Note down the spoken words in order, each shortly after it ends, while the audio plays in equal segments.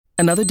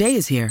Another day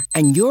is here,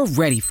 and you're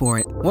ready for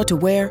it. What to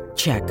wear?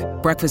 Check.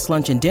 Breakfast,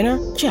 lunch, and dinner?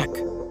 Check.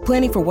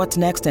 Planning for what's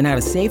next and how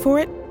to save for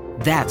it?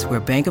 That's where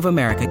Bank of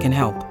America can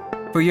help.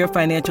 For your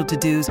financial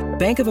to-dos,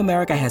 Bank of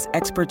America has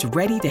experts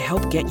ready to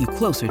help get you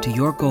closer to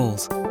your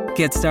goals.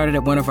 Get started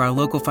at one of our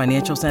local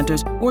financial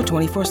centers or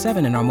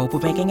 24/7 in our mobile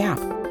banking app.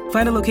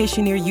 Find a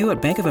location near you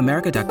at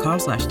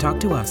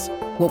bankofamerica.com/talktous.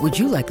 What would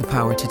you like the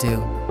power to do?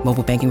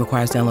 Mobile banking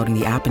requires downloading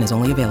the app and is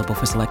only available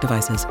for select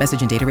devices. Message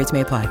and data rates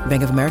may apply.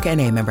 Bank of America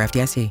N.A., member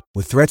FDIC.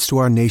 With threats to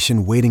our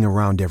nation waiting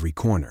around every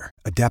corner,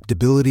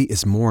 adaptability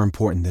is more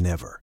important than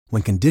ever.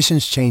 When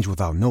conditions change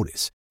without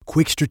notice,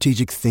 quick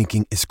strategic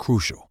thinking is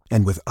crucial.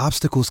 And with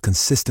obstacles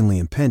consistently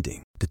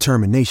impending,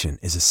 determination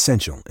is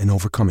essential in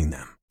overcoming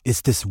them.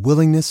 It's this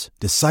willingness,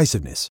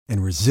 decisiveness,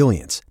 and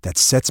resilience that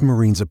sets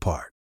Marines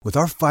apart. With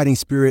our fighting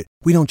spirit,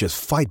 we don't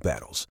just fight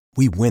battles,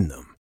 we win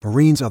them.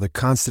 Marines are the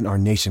constant our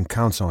nation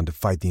counts on to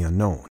fight the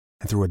unknown.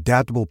 And through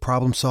adaptable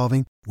problem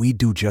solving, we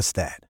do just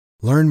that.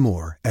 Learn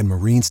more at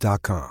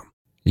marines.com.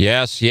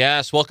 Yes.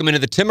 Welcome into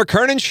the Tim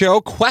McKernan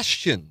Show.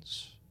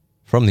 Questions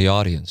from the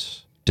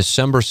audience.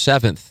 December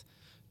 7th,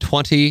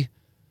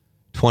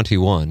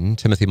 2021.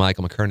 Timothy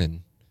Michael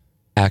McKernan,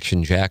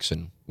 Action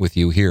Jackson, with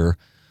you here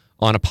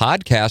on a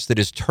podcast that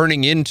is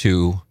turning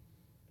into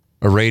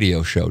a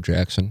radio show,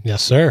 Jackson.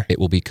 Yes, sir. It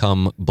will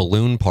become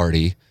Balloon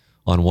Party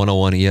on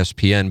 101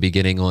 ESPN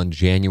beginning on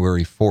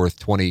January 4th,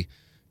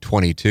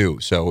 2022.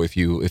 So if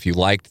you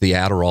liked the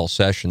Adderall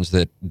sessions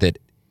that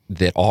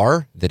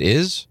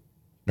is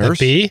nurse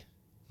B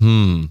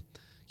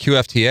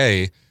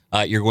QFTA,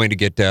 you're going to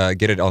get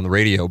it on the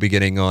radio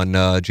beginning on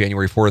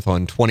January 4th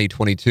on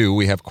 2022.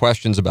 We have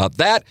questions about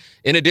that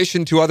in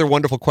addition to other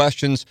wonderful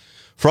questions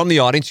from the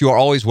audience. You are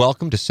always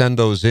welcome to send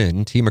those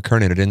in. T.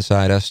 McKernan at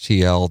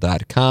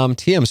InsideSTL.com,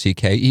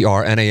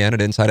 TMCKERNAN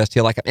at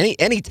InsideSTL.com.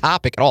 Any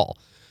topic at all.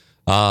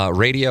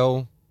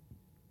 Radio,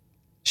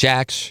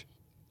 Shacks.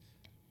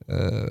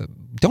 I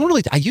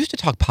used to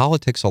talk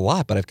politics a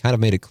lot, but I've kind of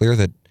made it clear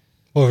that...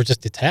 Well, we're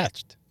just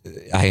detached.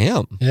 I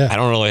am. Yeah. I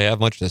don't really have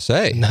much to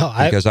say. No,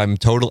 because I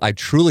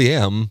truly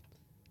am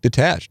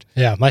detached.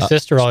 Yeah, my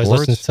sister always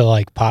sports. listens to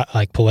like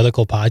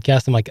political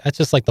podcasts. I'm like, that's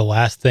just like the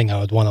last thing I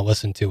would want to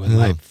listen to in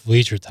my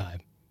leisure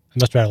time. I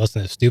must rather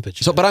listen to stupid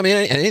shit. So, but I mean,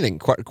 anything,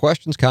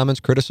 questions,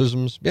 comments,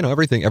 criticisms,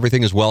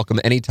 everything is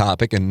welcome. Any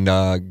topic,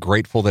 and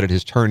grateful that it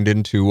has turned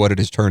into what it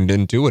has turned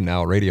into, and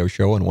now a radio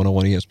show on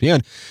 101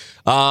 ESPN.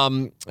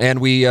 And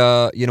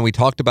we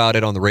talked about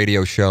it on the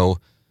radio show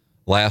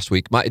last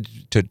week.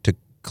 To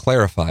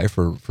clarify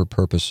for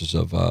purposes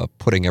of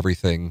putting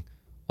everything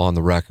on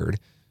the record,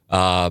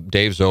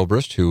 Dave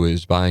Zobrist, who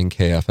is buying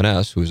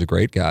KFNS, who is a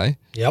great guy.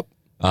 Yep.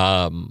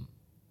 I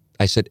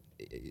said,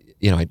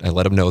 I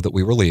let him know that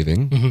we were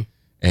leaving,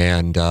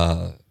 and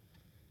I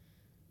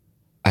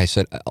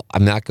said,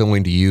 I'm not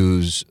going to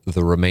use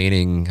the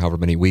remaining however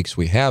many weeks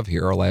we have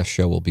here. Our last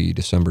show will be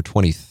December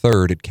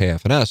 23rd at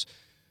KFNS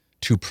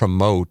to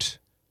promote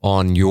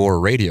on your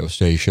radio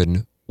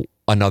station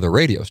another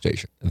radio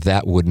station.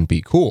 That wouldn't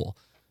be cool.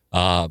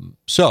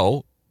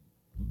 So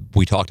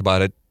we talked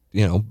about it,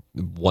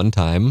 one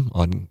time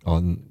on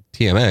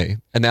TMA,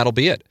 and that'll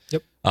be it.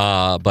 Yep.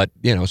 But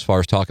as far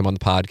as talking on the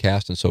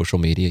podcast and social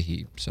media,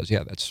 he says,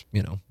 yeah, that's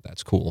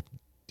cool.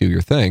 Do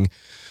your thing.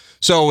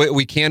 So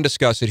we can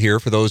discuss it here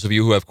for those of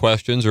you who have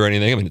questions or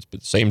anything. I mean, it's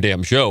the same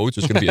damn show. It's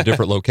just going to be a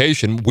different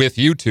location with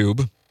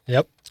YouTube.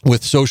 Yep.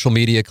 With social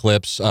media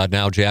clips.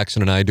 Now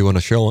Jackson and I doing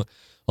a show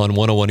on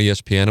 101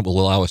 ESPN. It will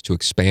allow us to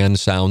expand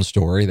Sound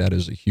Story. That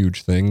is a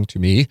huge thing to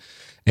me.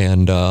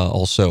 And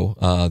also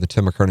the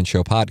Tim McKernan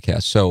Show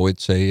podcast. So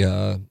it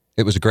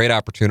was a great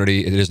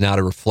opportunity. It is not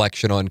a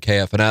reflection on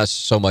KFNS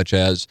so much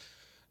as,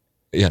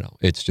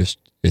 it's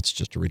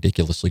just a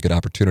ridiculously good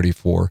opportunity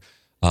for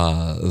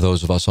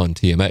those of us on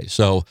TMA.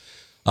 So,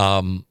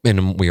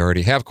 and we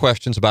already have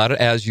questions about it,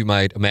 as you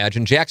might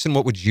imagine. Jackson,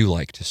 what would you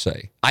like to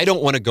say? I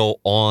don't want to go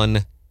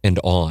on and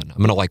on.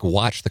 I'm going to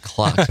watch the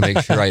clock to make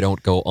sure I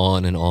don't go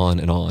on and on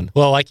and on.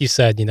 Well, like you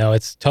said,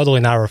 it's totally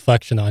not a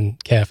reflection on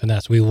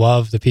KFNS. We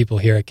love the people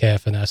here at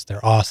KFNS.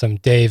 They're awesome.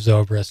 Dave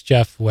Zobrist,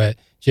 Jeff Witt,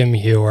 Jim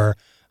Hewer,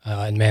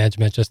 in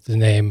management, just to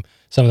name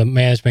some of the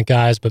management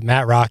guys, but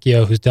Matt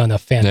Rocchio, who's done a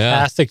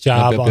fantastic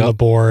job on the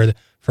board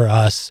for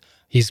us.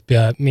 He's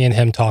me and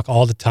him talk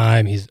all the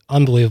time. He's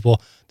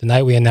unbelievable. The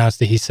night we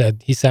announced it, he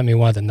said he sent me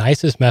one of the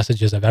nicest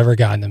messages I've ever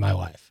gotten in my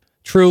life.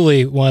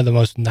 Truly one of the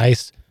most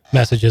nice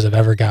messages I've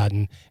ever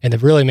gotten, and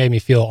it really made me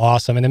feel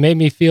awesome, and it made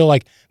me feel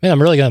like, man,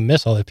 I'm really going to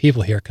miss all the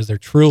people here because they're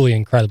truly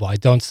incredible. I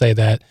don't say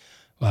that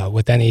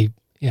with any,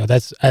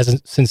 that's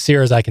as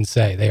sincere as I can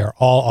say. They are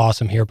all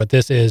awesome here, but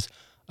this is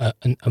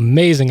an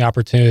amazing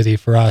opportunity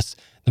for us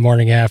the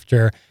morning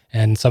after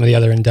and some of the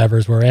other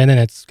endeavors we're in, and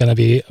it's going to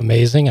be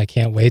amazing. I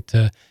can't wait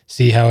to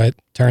see how it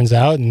turns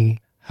out and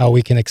how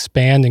we can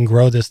expand and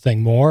grow this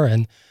thing more,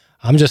 and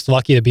I'm just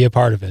lucky to be a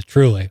part of it,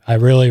 truly. I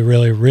really,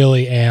 really,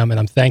 really am, and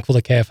I'm thankful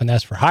to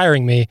KFNS for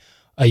hiring me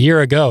a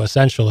year ago,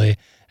 essentially,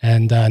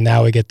 and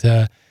now we get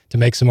to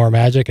make some more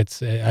magic.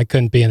 I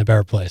couldn't be in a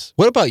better place.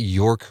 What about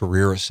your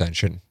career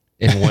ascension?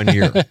 in 1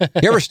 year.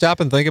 You ever stop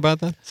and think about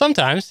that?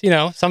 Sometimes,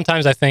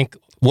 sometimes I think,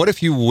 what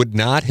if you would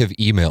not have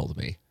emailed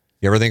me?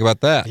 You ever think about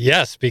that?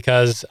 yes,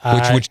 because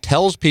Which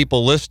tells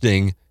people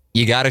listening,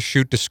 you got to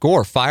shoot to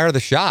score, fire the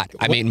shot.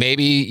 I mean,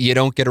 maybe you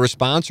don't get a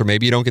response or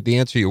maybe you don't get the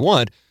answer you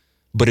want,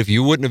 but if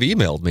you wouldn't have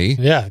emailed me,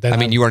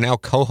 you are now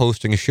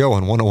co-hosting a show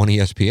on 101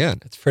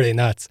 ESPN. It's pretty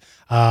nuts.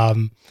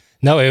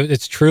 No,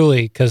 it's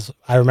truly, because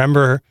I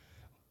remember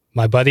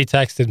my buddy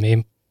texted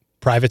me,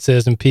 Private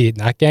Citizen Pete,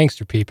 not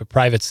Gangster Pete, but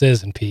Private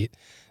Citizen Pete,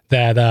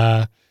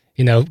 that,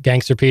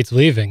 Gangster Pete's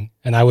leaving.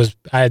 And I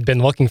had been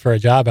looking for a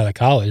job out of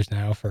college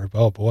now for,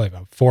 about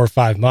 4 or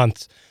 5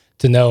 months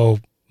to no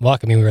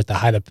luck. I mean, we were at the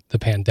height of the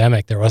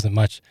pandemic. There wasn't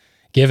much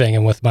giving.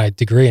 And with my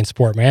degree in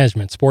sport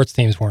management, sports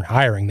teams weren't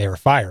hiring, they were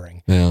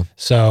firing. Yeah.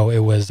 So it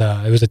was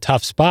a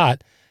tough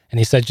spot. And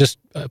he said, just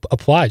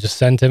apply, just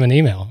send him an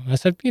email. And I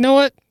said, you know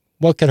what?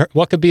 What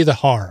could be the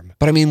harm?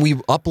 But I mean, we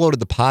uploaded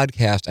the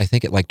podcast, I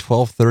think at like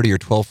 12:30 or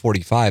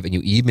 12:45, and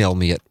you emailed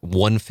me at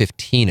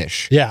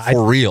 1:15ish. Yeah,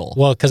 for real.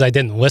 Well, because I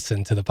didn't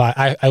listen to the pod.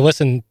 I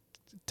listened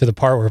to the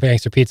part where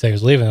Gangster Pete said he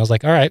was leaving. I was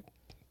like, all right,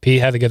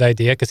 Pete had a good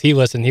idea, because he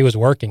listened. He was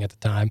working at the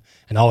time,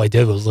 and all he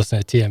did was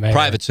listen to TMA.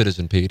 Private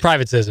Citizen Pete,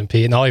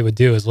 and all he would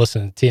do is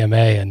listen to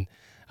TMA and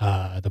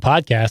the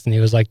podcast. And he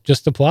was like,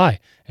 just apply.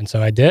 And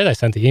so I did. I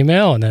sent the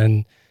email, and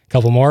then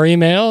couple more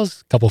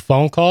emails, couple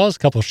phone calls,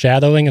 couple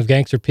shadowing of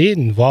Gangster Pete,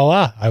 and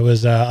voila, I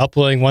was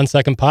uploading 1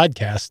 Second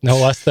podcast no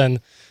less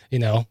than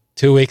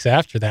 2 weeks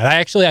after that.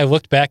 I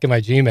looked back at my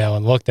Gmail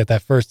and looked at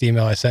that first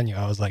email I sent you.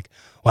 I was like,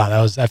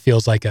 wow, that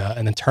feels like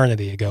an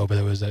eternity ago, but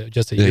it was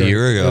just a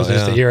year ago. It was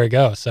just a year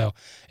ago. So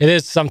it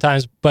is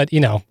sometimes, but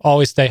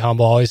always stay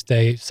humble, always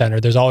stay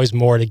centered. There's always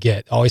more to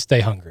get. Always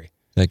stay hungry.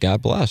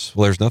 God bless.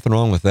 Well, there's nothing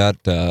wrong with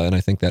that, and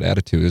I think that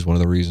attitude is one of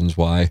the reasons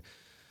why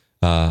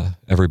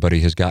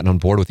everybody has gotten on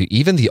board with you.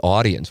 Even the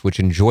audience, which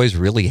enjoys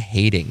really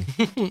hating,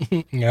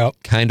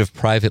 kind of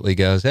privately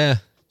goes,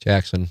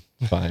 Jackson,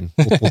 fine.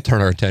 We'll turn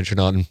our attention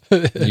on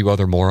you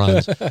other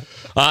morons.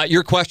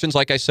 Your questions,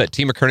 like I said,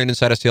 T. McKernan,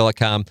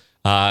 InsideSTL.com.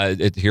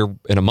 Here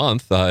in a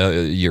month,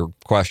 your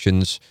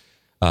questions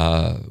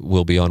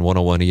will be on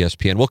 101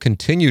 ESPN. We'll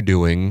continue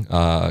doing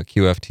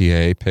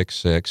QFTA, Pick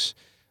 6,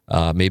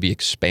 maybe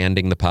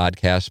expanding the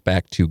podcast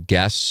back to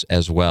guests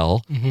as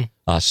well. Mm-hmm.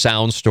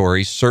 Sound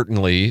stories,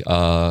 certainly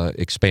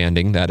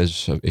expanding. That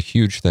is a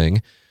huge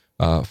thing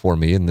for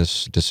me in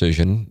this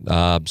decision.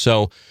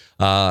 So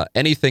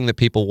anything that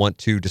people want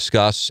to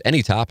discuss,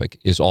 any topic,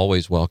 is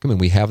always welcome, and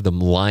we have them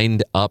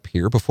lined up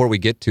here. Before we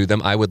get to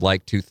them, I would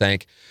like to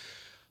thank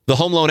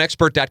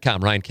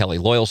thehomeloanexpert.com, Ryan Kelly,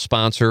 loyal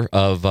sponsor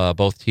of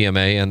both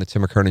TMA and the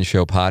Tim McKernan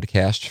Show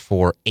podcast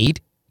for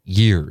 8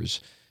 years,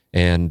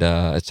 and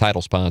a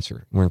title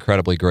sponsor. We're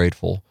incredibly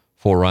grateful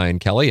for Ryan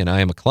Kelly, and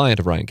I am a client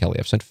of Ryan Kelly.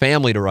 I've sent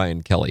family to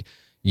Ryan Kelly.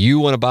 You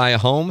want to buy a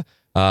home?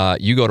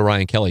 You go to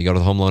Ryan Kelly. You go to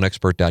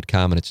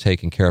thehomeloanexpert.com, and it's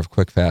taken care of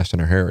quick, fast,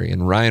 and a hurry.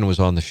 And Ryan was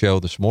on the show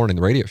this morning,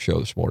 the radio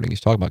show this morning.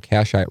 He's talking about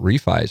cash out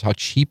refis, how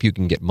cheap you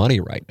can get money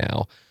right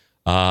now.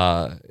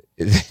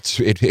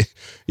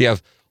 You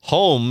have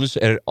homes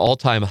at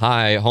all-time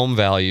high home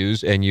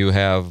values, and you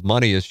have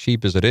money as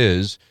cheap as it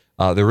is.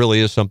 There really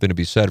is something to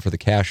be said for the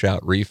cash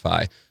out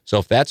refi. So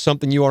if that's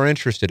something you are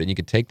interested in, you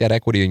can take that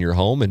equity in your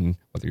home, and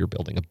whether you're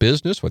building a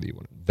business, whether you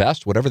want to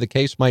invest, whatever the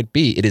case might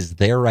be, it is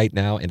there right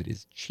now, and it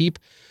is cheap.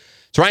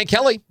 It's Ryan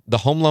Kelly,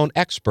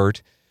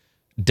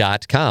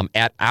 thehomeloanexpert.com.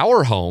 At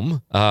our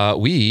home,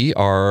 we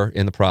are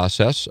in the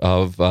process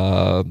of,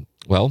 a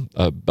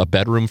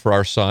bedroom for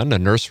our son, a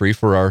nursery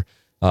for our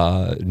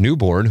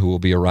newborn who will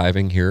be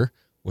arriving here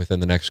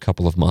within the next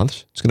couple of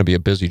months. It's going to be a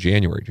busy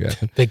January,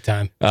 Jackson. Big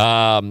time.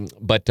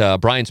 But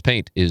Brian's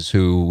Paint is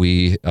who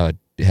we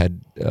had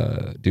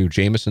do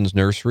Jameson's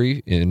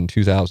nursery in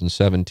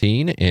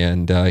 2017,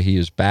 and he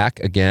is back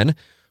again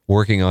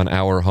working on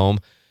our home.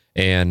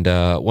 And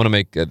want to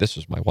make, this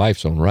is my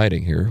wife's own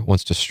writing here,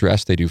 wants to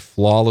stress they do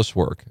flawless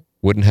work.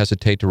 Wouldn't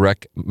hesitate to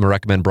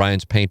recommend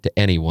Brian's Paint to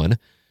anyone.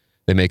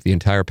 They make the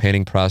entire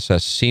painting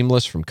process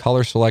seamless, from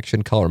color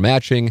selection, color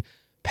matching,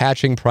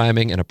 patching,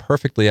 priming, and a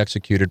perfectly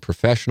executed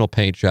professional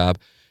paint job.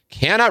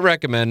 Cannot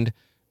recommend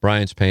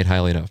Brian's Paint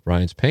highly enough.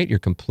 Brian's Paint, your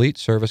complete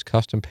service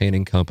custom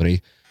painting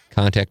company.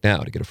 Contact now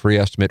to get a free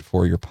estimate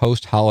for your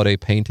post-holiday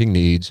painting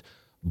needs.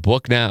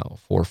 Book now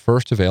for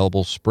first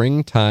available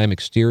springtime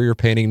exterior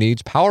painting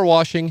needs, power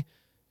washing,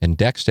 and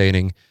deck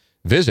staining.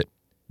 Visit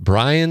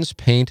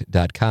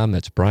brianspaint.com.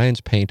 That's Brian's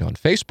Paint on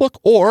Facebook,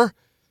 or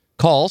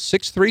call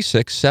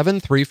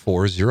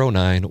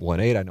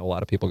 636-734-0918. I know a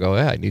lot of people go,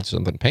 I need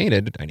something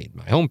painted. I need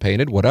my home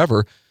painted,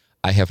 whatever.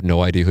 I have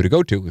no idea who to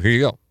go to. Here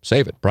you go.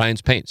 Save it.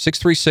 Brian's Paint,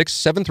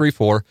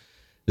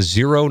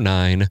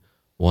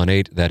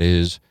 636-734-0918. That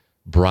is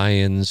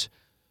Brian's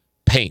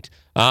Paint.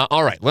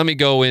 All right, let me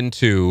go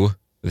into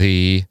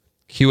the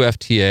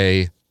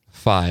QFTA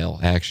file,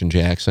 Action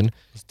Jackson.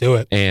 Let's do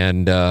it.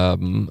 And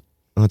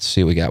let's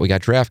see what we got. We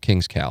got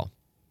DraftKings Cal.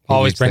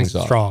 Always brings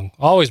us strong.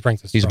 Always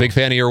brings us strong. He's a big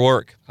fan of your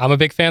work. I'm a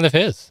big fan of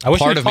his. I wish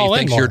Part of me call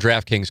thinks in more. you're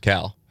DraftKings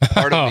Cal.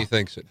 Part of me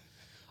thinks it.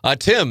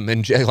 Tim,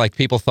 and like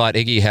people thought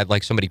Iggy had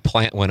like somebody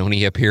plant one when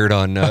he appeared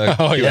on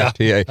QFTA.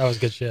 Yeah, that was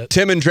good shit.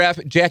 Tim and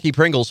Jackie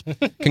Pringles,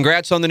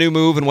 congrats on the new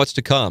move and what's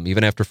to come.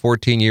 Even after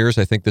 14 years,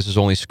 I think this is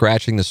only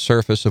scratching the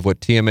surface of what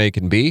TMA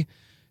can be.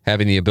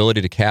 Having the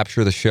ability to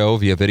capture the show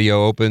via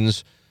video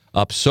opens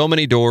up so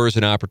many doors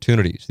and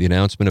opportunities. The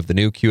announcement of the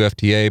new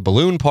QFTA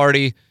balloon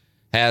party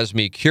has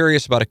me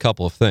curious about a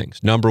couple of things.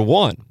 Number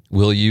one,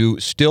 will you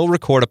still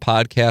record a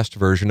podcast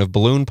version of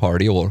Balloon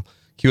Party, or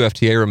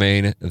QFTA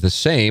remain the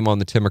same on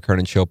the Tim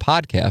McKernan Show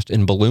podcast,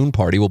 and Balloon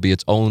Party will be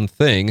its own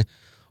thing,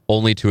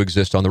 only to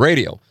exist on the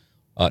radio?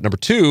 Number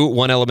two,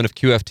 one element of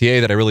QFTA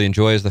that I really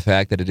enjoy is the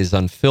fact that it is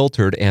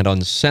unfiltered and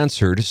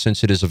uncensored,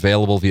 since it is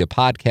available via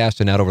podcast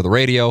and not over the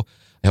radio.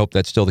 I hope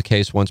that's still the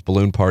case once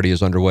Balloon Party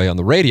is underway on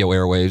the radio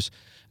airwaves.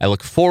 I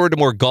look forward to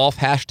more golf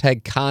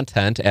hashtag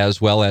content,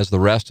 as well as the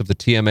rest of the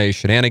TMA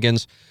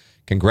shenanigans.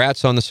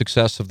 Congrats on the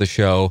success of the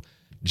show.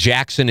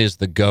 Jackson is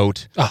the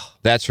GOAT. Oh.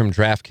 That's from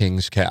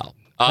DraftKings Cal.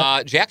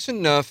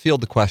 Jackson,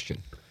 field the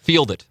question.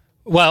 Field it.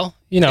 Well,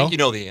 I think you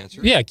know the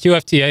answer. Yeah,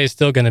 QFTA is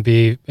still going to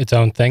be its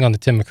own thing on the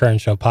Tim McKernan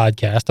Show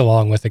podcast,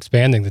 along with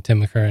expanding the Tim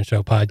McKernan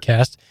Show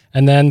podcast.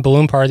 And then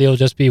Balloon Party will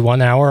just be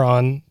 1 hour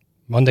on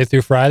Monday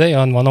through Friday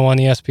on 101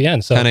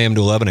 ESPN. So 10 a.m.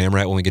 to 11 a.m.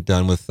 right when we get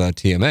done with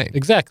TMA.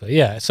 Exactly,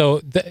 yeah.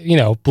 So,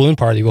 Balloon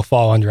Party will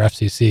fall under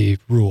FCC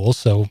rules,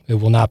 so it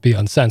will not be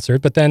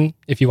uncensored. But then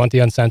if you want the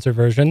uncensored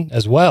version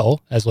as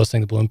well as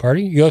listening to Balloon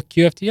Party, you go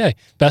QFTA.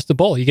 Best of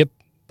both. You get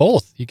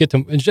both. You get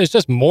to, it's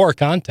just more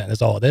content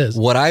is all it is.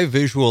 What I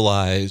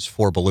visualize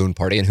for Balloon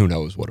Party, and who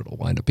knows what it'll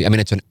wind up being. I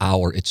mean, it's an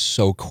hour. It's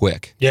so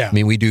quick. Yeah. I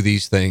mean, we do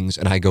these things,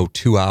 and I go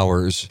 2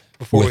 hours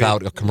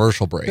without a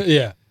commercial break.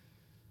 Yeah.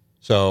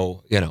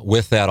 So,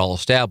 with that all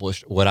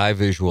established, what I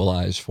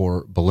visualize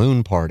for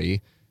Balloon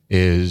Party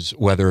is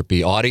whether it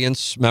be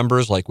audience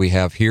members like we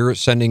have here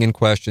sending in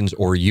questions,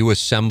 or you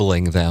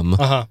assembling them,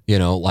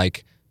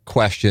 like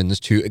questions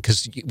to,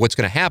 because what's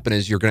going to happen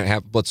is you're going to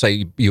have, let's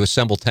say you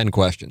assemble 10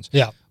 questions.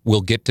 Yeah.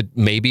 We'll get to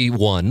maybe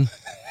one.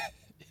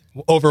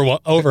 over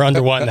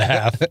under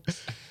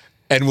 1.5.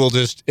 And we'll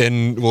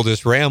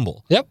just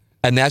ramble. Yep.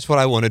 And that's what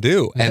I want to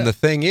do. Yeah. And the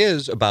thing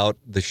is about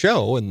the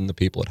show and the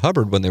people at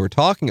Hubbard, when they were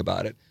talking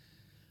about it,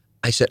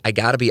 I said, I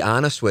got to be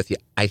honest with you.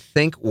 I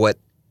think what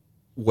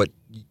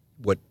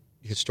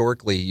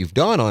historically you've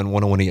done on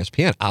 101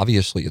 ESPN,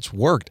 obviously it's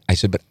worked. I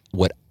said, but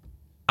what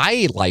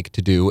I like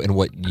to do and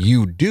what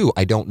you do,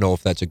 I don't know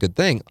if that's a good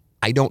thing.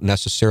 I don't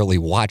necessarily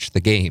watch the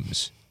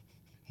games.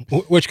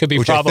 Which could be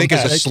problematic. I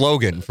think is a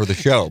slogan for the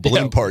show,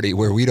 Balloon Party,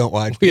 where we don't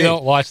watch the games. We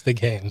don't watch the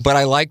games. But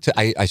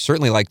I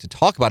certainly like to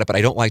talk about it, but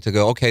I don't like to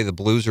go, okay, the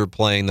Blues are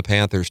playing the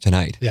Panthers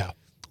tonight. Yeah.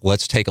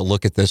 Let's take a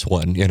look at this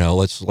one.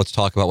 Let's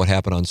talk about what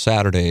happened on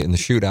Saturday in the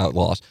shootout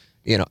loss.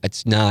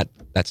 That's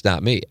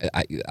not me.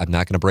 I'm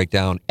not going to break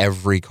down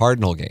every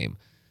Cardinal game.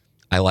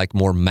 I like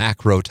more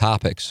macro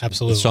topics.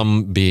 Absolutely.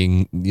 Some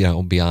being,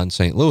 beyond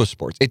St. Louis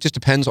sports. It just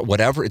depends on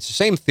whatever. It's the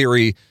same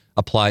theory that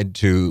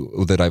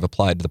I've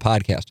applied to the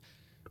podcast.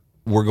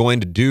 We're going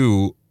to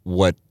do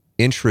what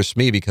interests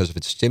me, because if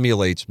it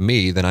stimulates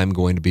me, then I'm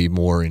going to be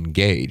more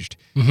engaged.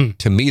 Mm-hmm.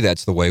 To me,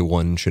 that's the way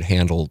one should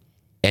handle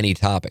any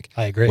topic.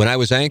 I agree. When I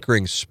was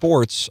anchoring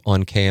sports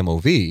on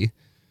KMOV,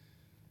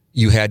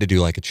 you had to do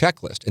like a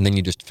checklist, and then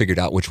you just figured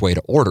out which way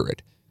to order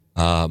it.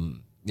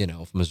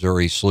 If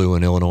Missouri, SLU,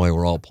 and Illinois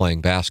were all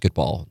playing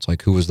basketball, it's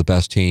like who was the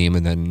best team,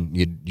 and then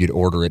you'd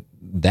order it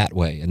that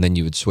way, and then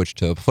you would switch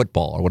to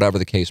football or whatever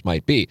the case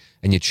might be,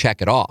 and you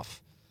check it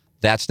off.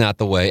 That's not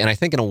the way, and I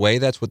think in a way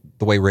that's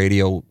the way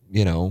radio,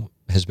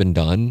 has been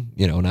done.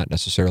 Not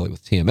necessarily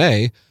with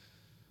TMA,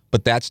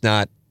 but that's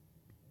not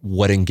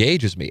what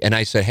engages me. And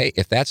I said, hey,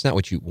 if that's not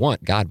what you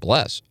want, God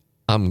bless.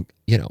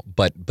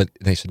 But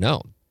they said,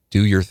 no,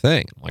 do your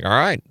thing. I'm like, all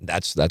right,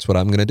 that's what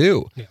I'm going to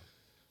do.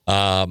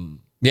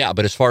 Yeah.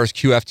 But as far as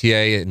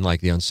QFTA and like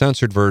the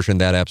uncensored version,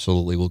 that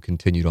absolutely will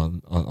continue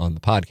on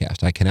the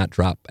podcast. I cannot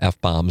drop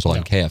F-bombs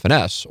on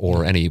KFNS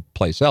or any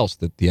place else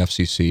that the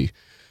FCC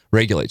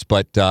regulates.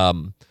 But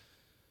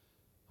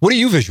what do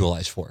you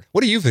visualize for it?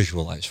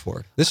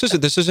 This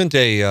isn't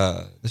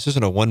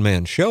a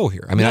one-man show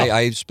here. I mean, no.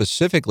 I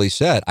specifically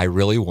said I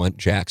really want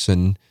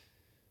Jackson,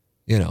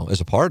 as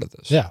a part of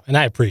this. Yeah, and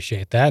I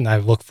appreciate that, and I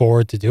look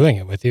forward to doing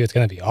it with you. It's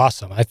going to be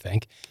awesome, I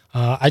think.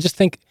 I just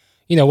think,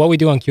 what we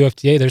do on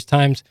QFTA, there's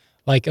times,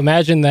 like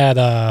imagine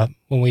that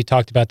when we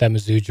talked about that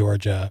Mizzou,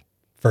 Georgia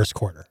first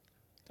quarter.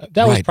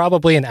 That was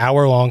probably an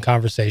hour-long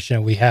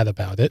conversation we had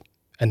about it,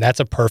 and that's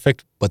a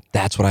perfect... But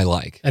that's what I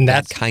like, and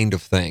that kind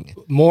of thing.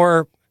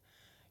 More...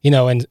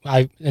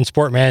 in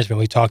sport management,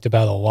 we talked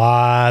about a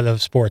lot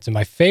of sports, and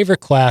my favorite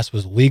class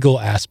was legal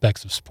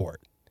aspects of sport.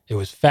 It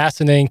was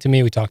fascinating to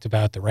me. We talked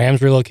about the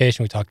Rams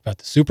relocation. We talked about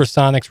the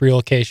Supersonics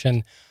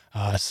relocation,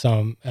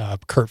 some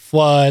Kurt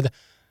Flood,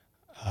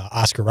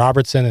 Oscar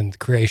Robertson, and the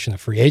creation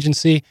of free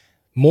agency.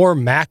 More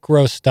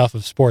macro stuff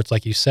of sports,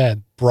 like you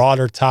said,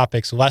 broader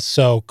topics, less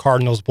so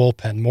Cardinals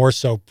bullpen, more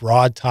so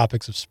broad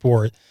topics of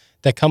sport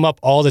that come up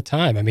all the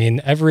time. I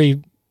mean,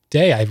 every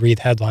day I read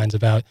headlines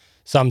about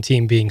some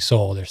team being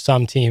sold or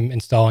some team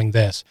installing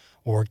this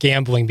or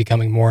gambling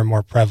becoming more and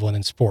more prevalent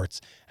in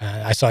sports.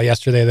 I saw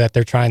yesterday that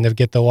they're trying to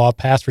get the law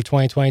passed for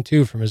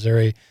 2022 for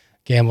Missouri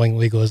gambling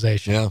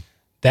legalization. Yeah.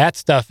 That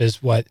stuff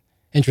is what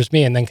interests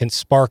me and then can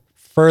spark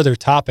further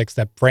topics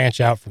that branch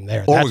out from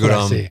there. Or That's we go what I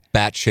down see.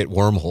 batshit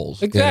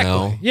wormholes. Exactly. You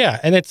know? Yeah.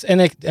 And it's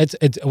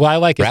what I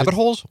like is Rabbit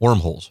holes?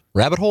 Wormholes.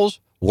 Rabbit holes?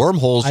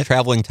 Wormholes,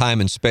 traveling time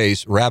and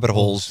space. Rabbit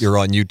holes, you're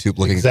on YouTube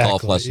looking at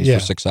golf lessons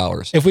for 6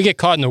 hours. If we get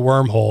caught in the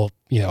wormhole,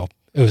 it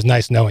was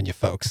nice knowing you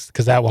folks,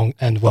 because that won't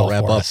end well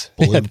wrap for up us.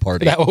 Balloon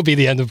party. That will be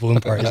the end of balloon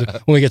parties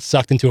when we get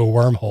sucked into a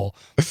wormhole.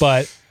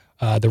 But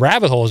the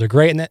rabbit holes are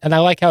great, and I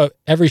like how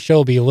every show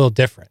will be a little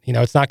different.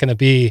 It's not going to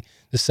be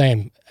the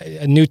same.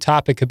 A new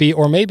topic could be,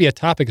 or maybe a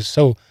topic is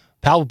so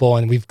palpable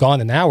and we've gone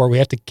an hour, we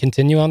have to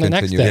continue on the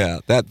next day.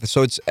 Yeah,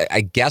 so it's.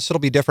 I guess it'll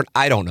be different.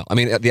 I don't know. I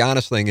mean, the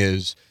honest thing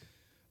is,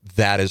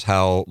 that is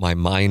how my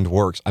mind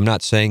works. I'm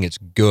not saying it's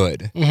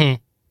good,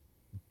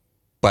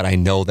 but I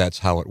know that's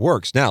how it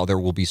works. Now, there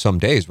will be some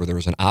days where there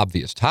is an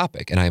obvious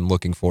topic, and I'm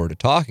looking forward to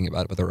talking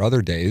about it. But there are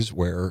other days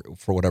where,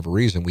 for whatever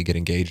reason, we get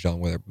engaged on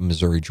whether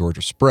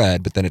Missouri-Georgia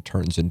spread, but then it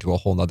turns into a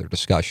whole other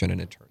discussion,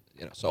 and it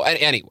turns, So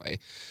anyway,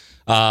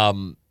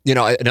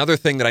 another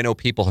thing that I know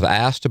people have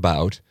asked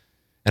about,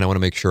 and I want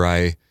to make sure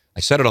I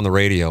said it on the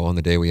radio on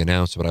the day we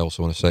announced it, but I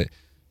also want to say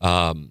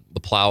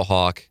the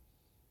Plowhawk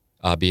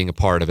being a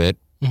part of it,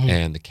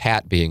 and the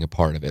cat being a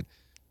part of it.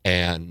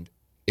 And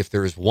if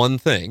there is one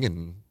thing,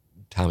 and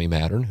Tommy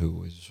Mattern,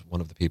 who is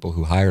one of the people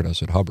who hired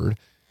us at Hubbard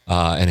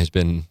and has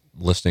been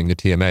listening to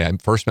TMA, I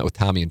first met with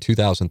Tommy in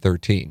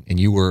 2013,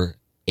 and you were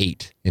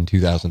 8 in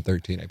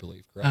 2013, I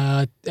believe,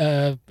 correct?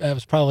 I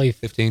was probably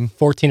 15?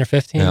 14 or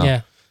 15,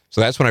 yeah.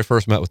 So that's when I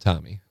first met with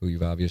Tommy, who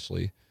you've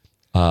obviously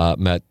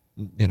met,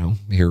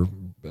 here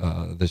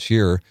this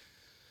year.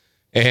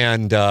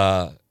 And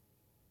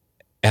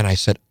I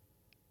said,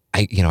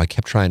 I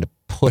kept trying to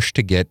push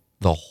to get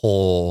the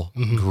whole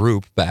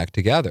group back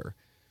together.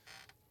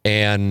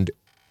 And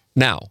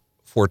now,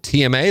 for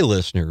TMA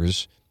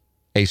listeners,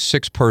 a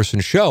 6-person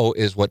show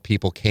is what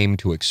people came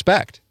to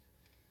expect.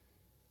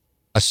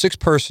 A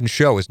 6-person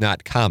show is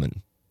not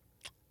common.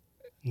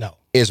 No.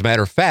 As a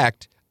matter of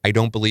fact, I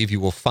don't believe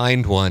you will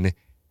find one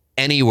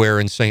anywhere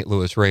in St.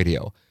 Louis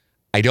radio.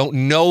 I don't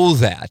know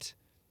that,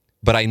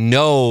 but I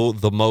know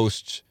the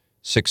most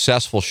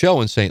successful show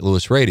in St.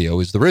 Louis radio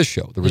is the Riz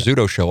Show, the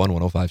Rizzuto Show on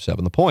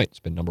 105.7 The Point. It's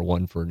been number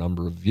 1 for a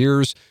number of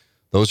years.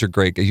 Those are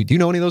great. Do you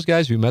know any of those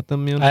guys? Have you met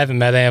them? I haven't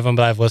met any of them,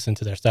 but I've listened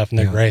to their stuff, and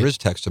they're great. Riz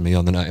texted me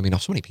on the night. I mean,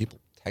 so many people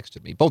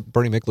texted me. Both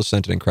Bernie Miklas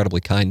sent an incredibly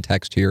kind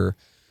text here,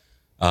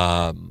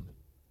 and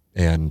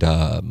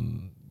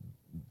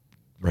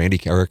Randy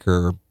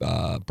Carricker,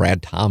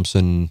 Brad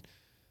Thompson,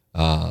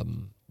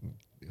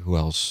 who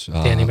else?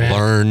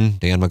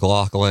 Dan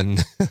McLaughlin.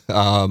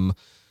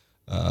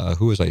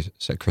 Who was I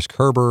said? Chris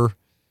Kerber.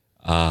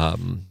 I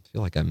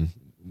feel like I'm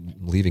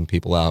leaving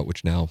people out,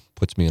 which now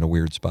puts me in a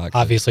weird spot.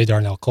 Obviously,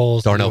 Darnell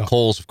Coles.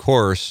 Coles, of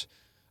course.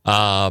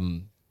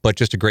 But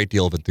just a great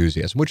deal of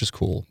enthusiasm, which is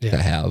cool to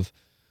have.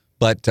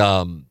 But,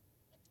 and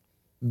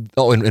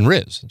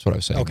Riz, that's what I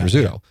was saying,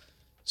 Rizzuto.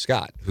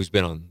 Scott, who's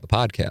been on the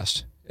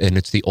podcast. And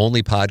it's the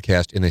only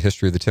podcast in the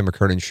history of the Tim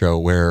McKernan Show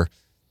where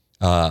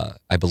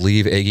I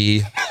believe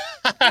Iggy,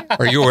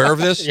 are you aware of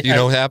this? Do you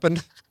know what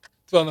happened?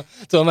 It's one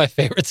of my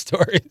favorite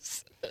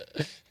stories.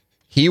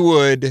 He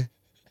would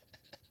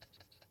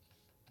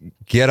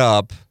get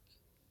up.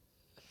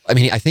 I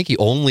mean, I think he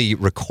only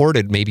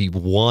recorded maybe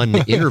one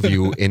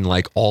interview in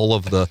like all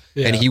of the,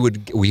 and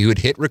we would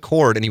hit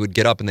record and he would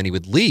get up and then he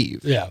would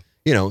leave. Yeah.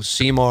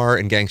 Seymour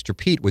and Gangster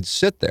Pete would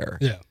sit there.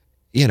 Yeah.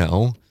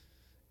 And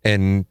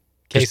in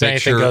case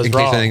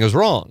anything goes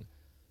wrong.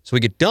 So we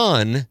get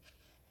done,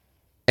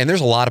 and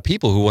there's a lot of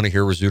people who want to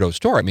hear Rizzuto's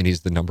story. I mean,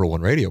 he's the number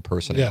 1 radio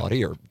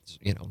personality, or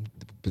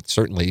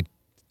certainly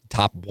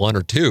top 1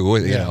 or 2,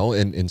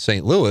 in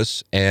St.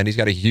 Louis, and he's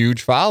got a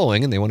huge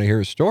following, and they want to hear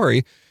his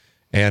story.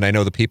 And I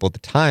know the people at the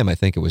time, I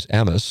think it was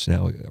Emmis,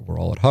 now we're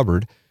all at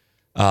Hubbard,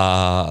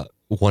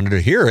 wanted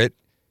to hear it,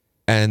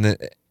 and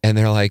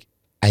they're like,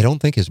 I don't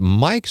think his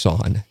mic's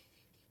on.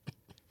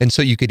 And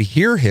so you could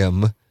hear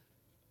him,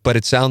 but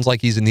it sounds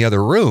like he's in the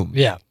other room.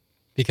 Yeah,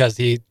 because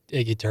he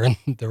turned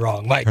the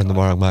wrong mic Turned the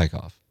wrong mic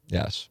off.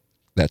 Yes,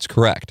 that's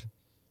correct.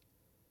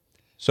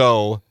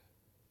 So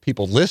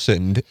people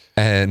listened,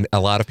 and a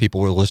lot of people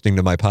were listening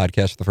to my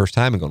podcast for the first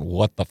time and going,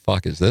 what the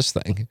fuck is this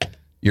thing?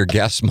 Your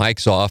guest's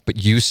mic's off, but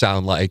you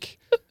sound like,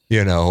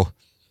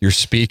 you're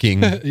speaking.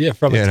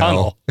 From a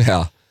tunnel.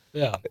 Yeah.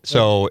 Yeah.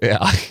 So,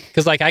 yeah.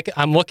 Because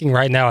I'm looking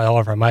right now at all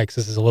of our mics.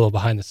 This is a little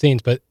behind the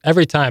scenes, but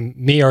every time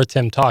me or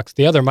Tim talks,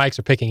 the other mics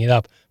are picking it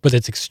up, but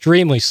it's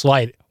extremely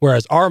slight,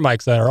 whereas our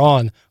mics that are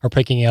on are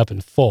picking it up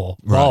in full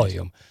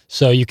volume.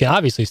 So you can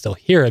obviously still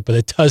hear it, but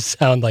it does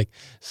sound like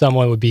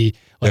someone would be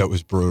it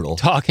was brutal.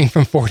 Talking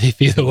from 40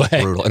 feet away.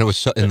 Brutal. And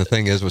and the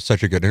thing is, it was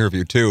such a good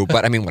interview too.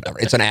 But I mean, whatever.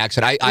 It's an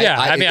accident.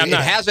 It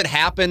hasn't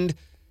happened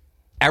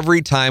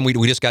every time we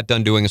just got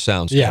done doing a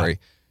sound story.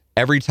 Yeah.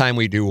 Every time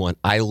we do one,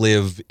 I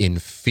live in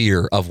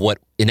fear of what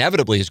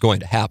inevitably is going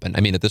to happen.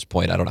 I mean, at this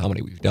point, I don't know how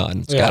many we've done.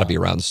 It's got to be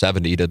around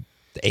 70 to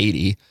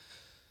 80.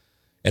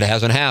 It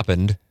hasn't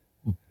happened,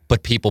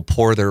 but people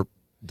pour their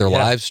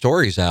live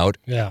stories out.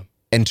 Yeah.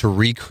 And to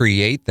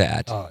recreate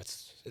that,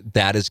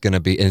 that is going to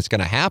be, and it's going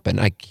to happen.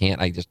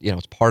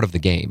 It's part of the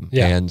game.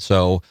 Yeah. And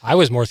so I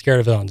was more scared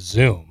of it on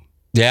Zoom.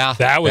 Yeah.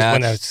 That was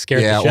when I was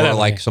scared the shit out of me. Or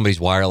like somebody's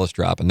wireless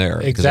dropping there.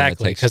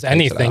 Exactly. Because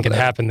anything can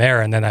happen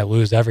there and then I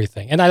lose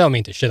everything. And I don't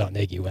mean to shit on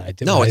Iggy when I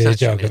do. No, it's not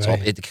joke. Because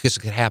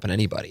it could happen to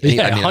anybody.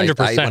 Yeah,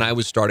 100%. When I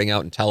was starting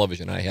out in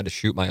television, I had to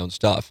shoot my own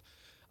stuff.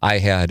 I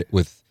had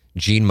with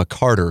Gene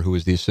McCarter, who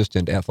was the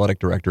assistant athletic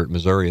director at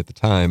Missouri at the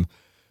time.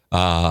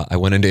 I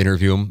went in to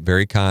interview him,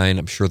 very kind.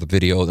 I'm sure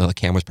the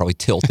camera was probably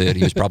tilted.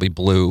 He was probably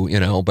blue,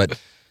 but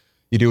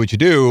you do what you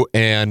do.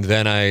 And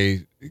then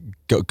I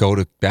go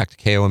back to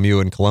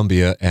KOMU in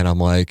Columbia, and I'm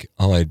like,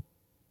 oh, I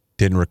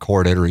didn't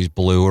record it, or he's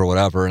blue or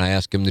whatever. And I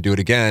ask him to do it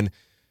again.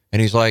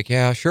 And he's like,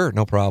 yeah, sure,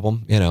 no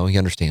problem. He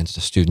understands it's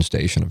a student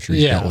station. I'm sure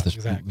he's dealt with this.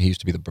 Exactly. He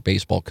used to be the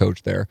baseball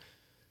coach there.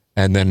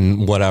 And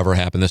then whatever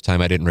happened this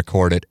time, I didn't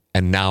record it.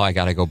 And now I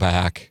got to go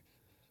back.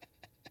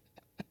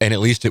 And at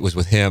least it was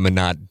with him and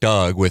not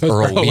Doug, with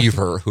Earl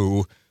Weaver,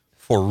 who,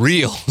 for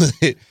real,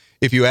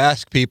 if you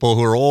ask people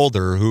who are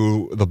older,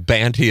 who the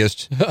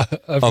bantiest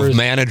of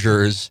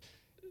managers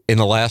in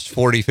the last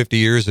 40, 50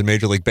 years in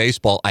Major League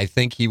Baseball, I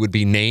think he would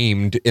be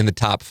named in the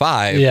top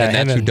 5. Yeah, and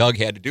that's who Doug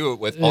had to do it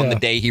with on the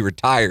day he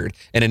retired.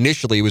 And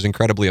initially he was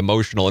incredibly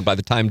emotional. And by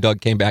the time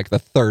Doug came back the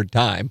third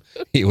time,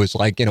 he was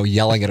like,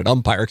 yelling at an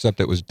umpire, except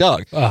it was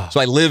Doug. So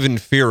I live in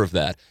fear of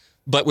that.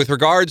 But with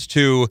regards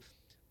to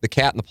the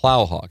Cat and the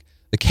Plowhawk,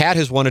 the Cat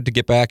has wanted to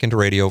get back into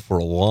radio for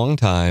a long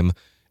time.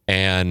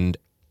 And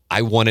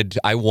I wanted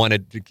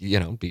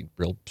to, be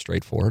real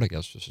straightforward. I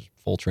guess this is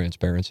full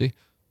transparency.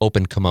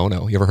 Open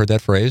kimono. You ever heard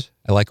that phrase?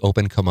 I like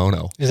open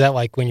kimono. Is that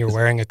like when you're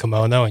wearing a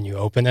kimono and you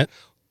open it?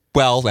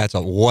 Well, that's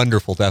a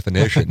wonderful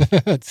definition.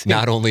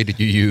 Not only did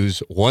you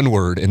use one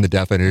word in the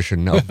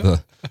definition of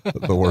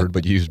the word,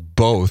 but you used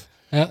both.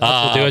 Yeah,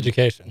 that's do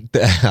education.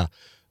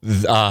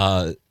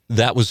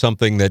 That was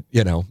something that,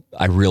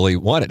 I really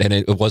wanted. And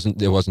it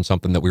wasn't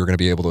something that we were going to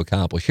be able to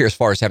accomplish here as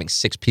far as having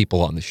 6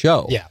 people on the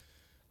show. Yeah.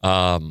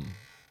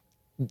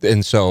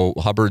 And so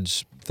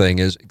Hubbard's thing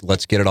is,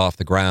 let's get it off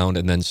the ground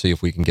and then see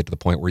if we can get to the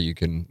point where you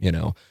can,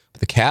 But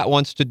the Cat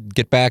wants to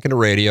get back into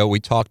radio.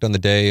 We talked on the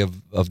day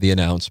of the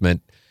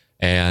announcement,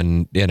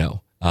 and,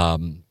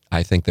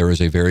 I think there is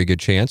a very good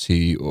chance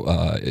he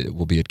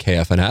will be at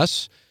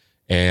KFNS.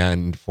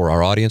 And for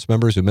our audience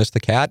members who missed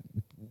the Cat,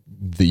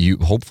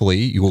 hopefully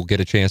you will get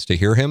a chance to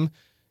hear him.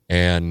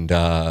 And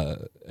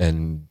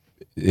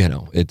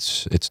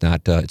it's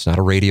not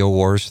a Radio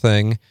Wars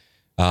thing.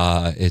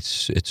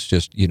 It's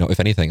just, if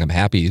anything, I'm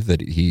happy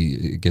that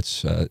he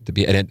gets to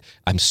be, and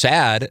I'm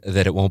sad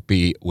that it won't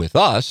be with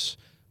us,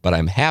 but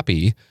I'm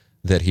happy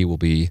that he will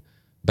be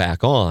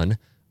back on.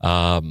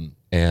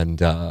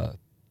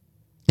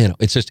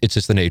 It's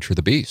just the nature of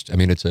the beast. I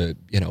mean, it's the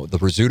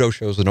Rizzuto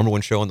show is the number 1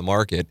 show on the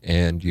market,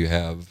 and you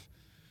have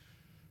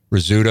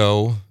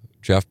Rizzuto,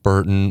 Jeff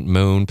Burton,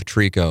 Moon,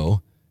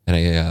 Patrico,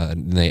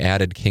 and they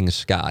added King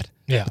Scott.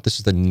 Yeah. But this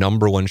is the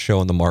number 1 show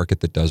on the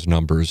market that does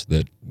numbers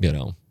that,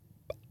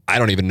 I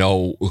don't even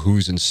know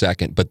who's in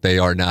second, but they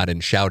are not in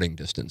shouting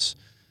distance.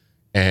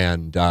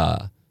 And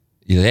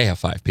they have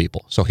 5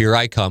 people. So here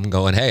I come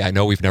going, hey, I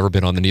know we've never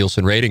been on the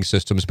Nielsen rating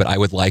systems, but I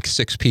would like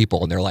 6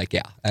 people. And they're like,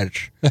 yeah,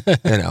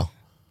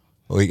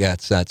 we got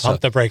that.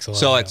 Pump the brakes a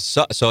little.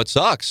 So it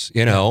sucks,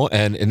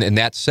 and in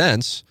that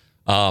sense.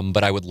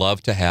 But I would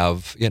love to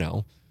have,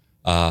 and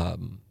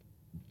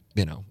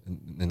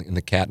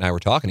the Cat and I were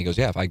talking. He goes,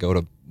 yeah, if I go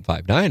to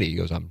 590, he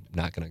goes, I'm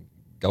not going to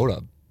go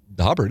to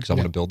the Hubbard because I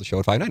want to build the show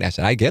at 590. I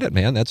said, I get it,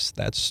 man. That's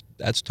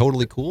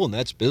totally cool, and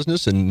that's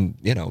business, and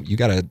you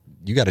gotta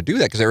do that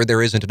because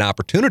there isn't an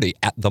opportunity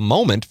at the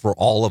moment for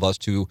all of us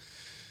to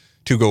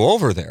go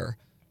over there.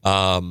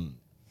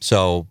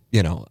 So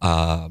with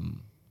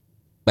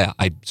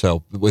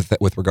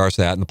regards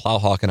to that, and the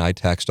Plowhawk and I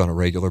text on a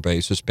regular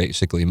basis,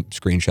 basically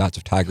screenshots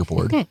of Tiger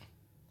Board,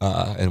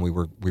 and we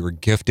were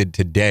gifted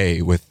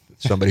today with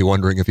somebody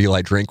wondering if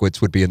Eli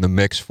Drinkwitz would be in the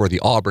mix for the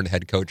Auburn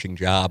head coaching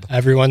job.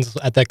 Everyone's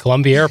at that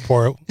Columbia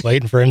airport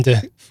waiting for him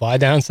to fly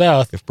down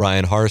south. If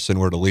Brian Harsin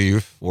were to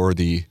leave for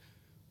the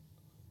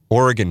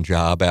Oregon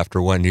job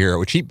after 1 year,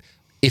 which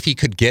if he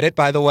could get it,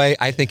 by the way,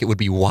 I think it would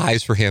be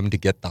wise for him to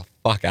get the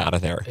fuck out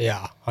of there.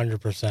 Yeah,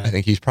 100%. I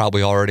think he's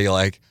probably already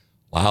like,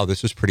 wow,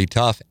 this was pretty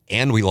tough,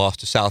 and we lost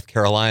to South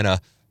Carolina.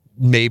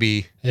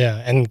 Maybe.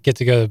 Yeah, and get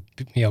to go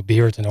to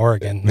Beaverton,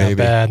 Oregon. Maybe. Not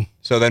bad.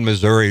 So then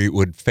Missouri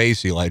would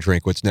face Eli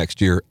Drinkwitz next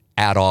year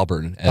at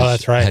Auburn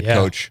as head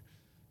coach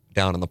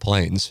down in the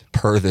Plains,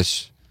 per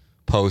this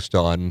post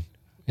on.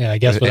 Yeah, I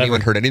guess. Has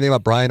anyone heard anything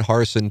about Brian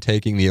Harsin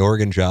taking the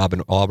Oregon job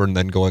and Auburn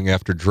then going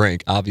after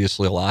Drink?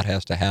 Obviously, a lot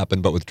has to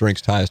happen, but with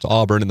Drink's ties to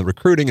Auburn and the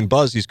recruiting and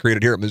buzz he's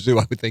created here at Mizzou,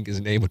 I would think his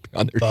name would be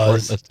on their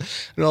short list.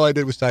 And all I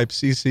did was type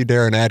CC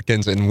Darren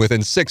Atkins, and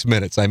within 6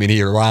 minutes,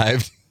 he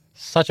arrived.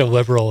 Such a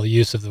liberal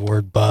use of the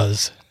word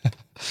buzz.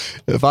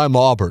 If I'm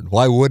Auburn,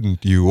 why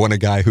wouldn't you want a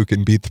guy who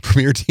can beat the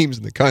premier teams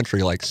in the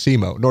country like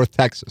SEMO, North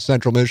Texas,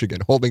 Central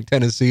Michigan, holding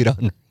Tennessee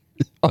to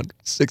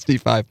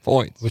 165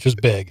 points. Which was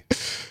big.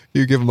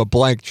 You give him a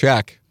blank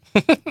check.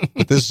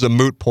 But this is a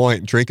moot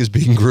point. Drink is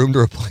being groomed to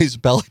replace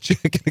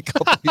Belichick in a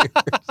couple years.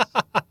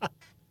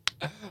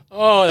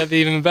 Oh, that'd be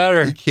even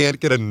better. He can't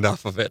get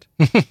enough of it.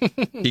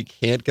 He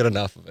can't get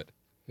enough of it.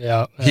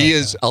 Yeah. He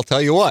is, I'll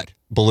tell you what,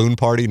 balloon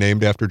party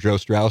named after Joe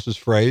Strauss's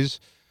phrase.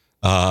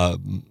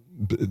 Plowhawk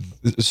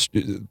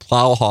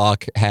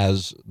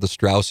has the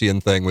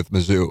Straussian thing with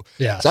Mizzou.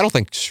 Yeah. So I don't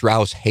think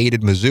Strauss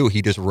hated Mizzou.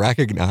 He just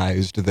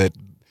recognized that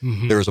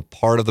there's a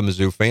part of the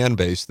Mizzou fan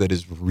base that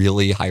is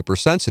really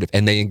hypersensitive,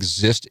 and they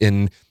exist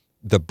in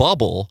the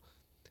bubble.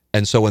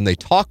 And so when they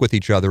talk with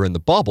each other in the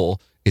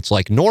bubble, it's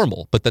like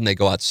normal. But then they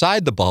go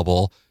outside the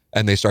bubble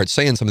and they start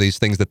saying some of these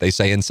things that they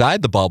say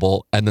inside the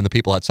bubble. And then the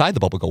people outside the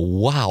bubble go,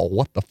 wow,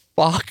 what the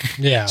fuck?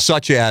 Yeah.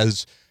 Such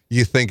as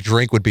you think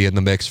Drink would be in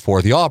the mix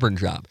for the Auburn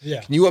job.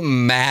 Yeah. Can you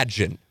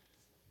imagine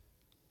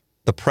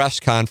the press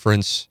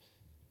conference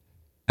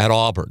at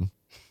Auburn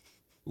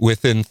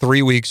within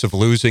 3 weeks of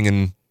losing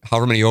in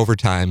however many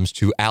overtimes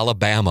to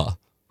Alabama,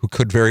 who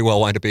could very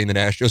well wind up being the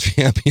national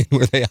champion,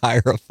 where they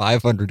hire a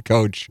 500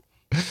 coach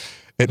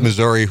at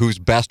Missouri whose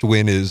best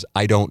win is,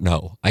 I don't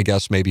know. I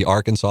guess maybe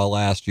Arkansas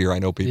last year. I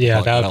know people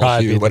that would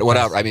probably be but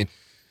whatever. best. I mean,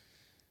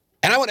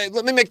 and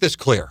let me make this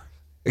clear.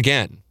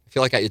 Again, I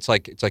feel like it's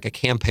like a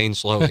campaign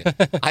slogan.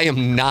 I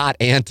am not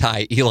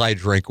anti Eli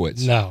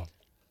Drinkwitz. No.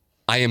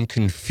 I am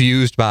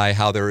confused by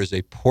how there is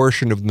a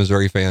portion of the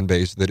Missouri fan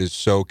base that is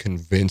so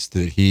convinced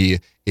that he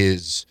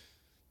is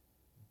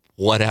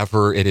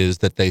whatever it is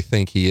that they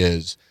think he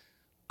is.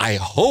 I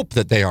hope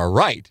that they are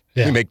right.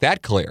 Yeah. Let me make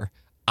that clear.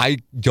 I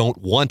don't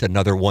want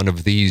another one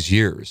of these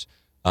years.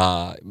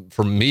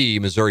 For me,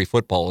 Missouri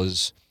football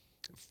is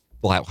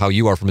how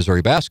you are for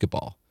Missouri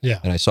basketball. Yeah.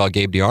 And I saw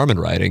Gabe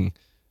DeArmond writing,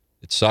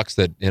 it sucks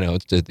that,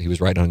 he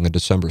was writing on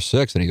December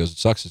 6th, and he goes, it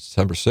sucks it's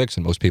December 6th,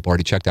 and most people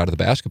already checked out of the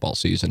basketball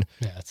season.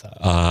 Yeah, that's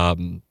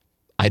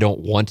I don't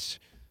want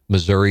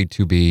Missouri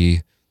to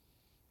be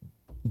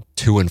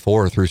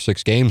 2-4 through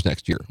 6 games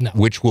next year,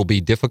 which will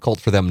be difficult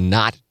for them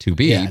not to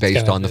be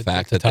based on the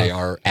fact that they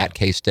are at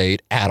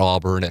K-State, at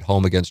Auburn, at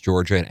home against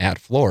Georgia, and at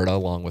Florida,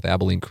 along with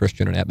Abilene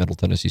Christian and at Middle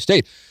Tennessee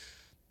State.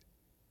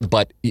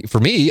 But for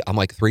me, I'm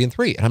like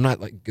 3-3, and I'm not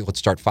like, let's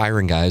start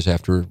firing guys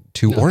after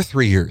 2 or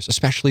 3 years,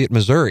 especially at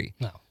Missouri.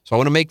 No. So I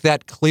want to make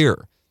that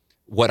clear.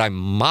 What I'm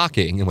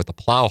mocking and what the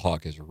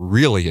Plowhawk is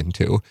really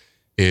into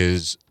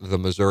is the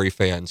Missouri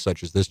fans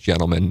such as this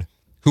gentleman,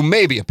 who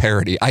may be a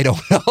parody. I don't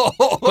know.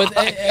 But,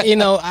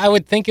 I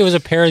would think it was a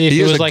parody. If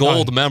he it is was a like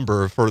gold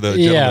member for the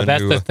gentleman. Yeah,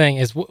 that's the thing.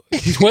 Is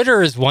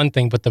Twitter is one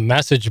thing, but the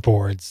message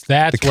boards,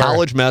 that's the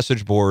college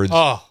message boards.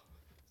 Oh,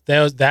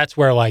 that's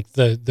where like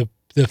the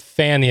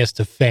fanniest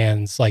of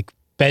fans, like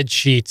bed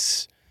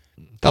sheets,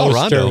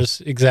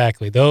 posters.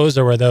 Exactly. Those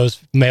are where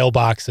those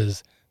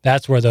mailboxes,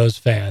 that's where those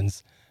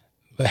fans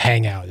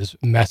hang out, is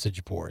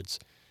message boards.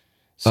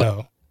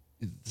 So...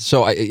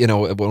 So,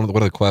 one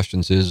of the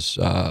questions is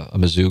a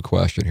Mizzou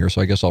question here,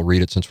 so I guess I'll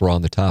read it since we're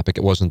on the topic.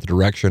 It wasn't the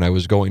direction I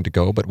was going to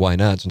go, but why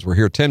not since we're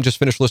here. Tim just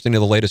finished listening to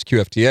the latest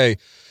QFTA.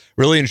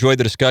 Really enjoyed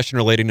the discussion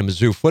relating to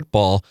Mizzou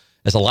football.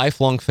 As a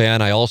lifelong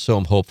fan, I also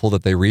am hopeful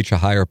that they reach a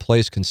higher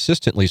place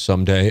consistently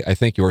someday. I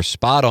think you're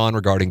spot on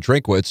regarding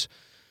Drinkwitz.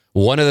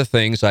 One of the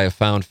things I have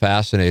found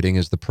fascinating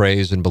is the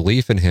praise and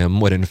belief in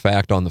him when, in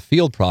fact, on the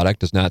field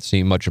product does not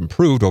seem much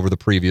improved over the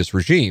previous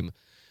regime.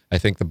 I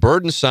think the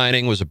Burden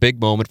signing was a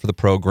big moment for the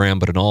program,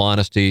 but in all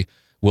honesty,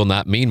 will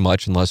not mean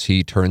much unless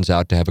he turns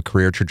out to have a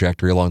career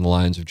trajectory along the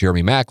lines of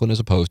Jeremy Maclin as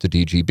opposed to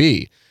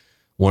DGB.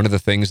 One of the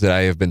things that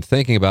I have been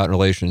thinking about in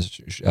relation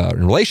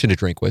to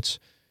Drinkwitz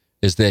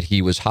is that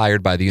he was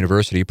hired by the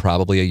university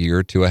probably a year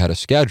or two ahead of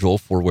schedule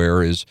for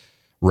where his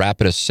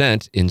rapid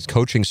ascent in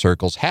coaching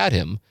circles had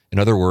him. In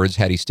other words,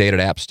 had he stayed at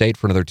App State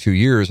for another 2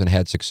 years and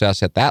had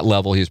success at that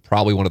level, he's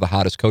probably one of the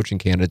hottest coaching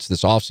candidates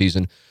this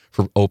offseason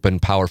for open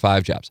Power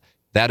 5 jobs.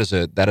 That is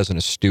an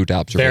astute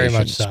observation, very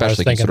much so.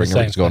 Especially considering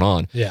everything's going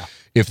on. Yeah.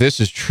 If this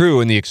is true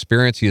and the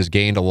experience he has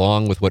gained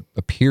along with what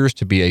appears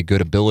to be a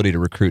good ability to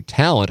recruit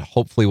talent,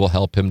 hopefully will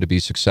help him to be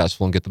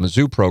successful and get the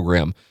Mizzou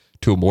program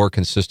to a more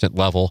consistent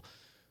level,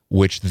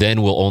 which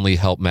then will only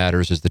help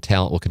matters as the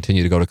talent will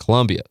continue to go to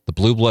Columbia. The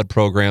Blue Blood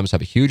programs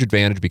have a huge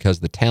advantage because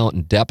of the talent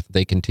and depth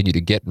they continue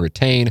to get and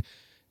retain.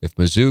 If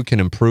Mizzou can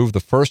improve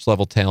the first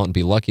level talent and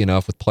be lucky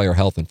enough with player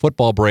health and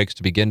football breaks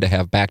to begin to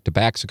have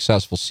back-to-back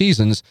successful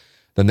seasons,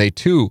 then they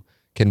too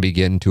can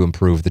begin to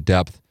improve the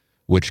depth,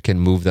 which can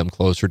move them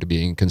closer to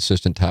being a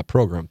consistent top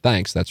program.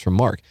 Thanks. That's from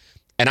Mark.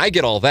 And I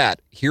get all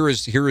that. Here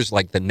is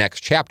like the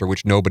next chapter,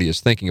 which nobody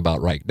is thinking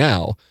about right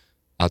now,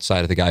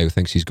 outside of the guy who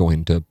thinks he's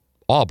going to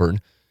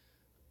Auburn.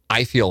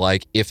 I feel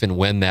like if and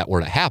when that were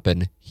to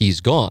happen,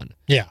 he's gone.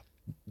 Yeah.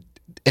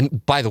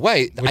 And by the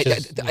way,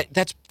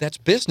 that's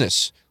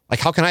business. Like,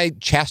 how can I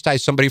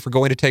chastise somebody for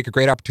going to take a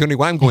great opportunity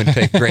when I'm going to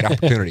take a great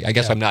opportunity? I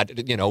guess I'm not,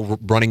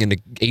 running into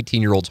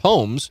 18-year-olds'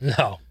 homes.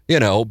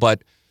 No.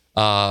 But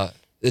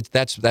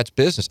that's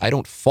business. I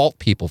don't fault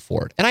people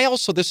for it. And I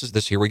also,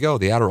 here we go,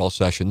 the Adderall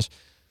sessions.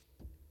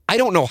 I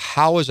don't know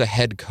how as a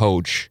head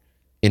coach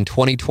in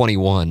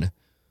 2021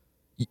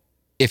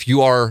 if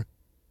you are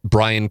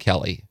Brian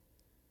Kelly,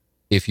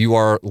 if you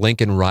are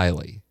Lincoln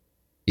Riley,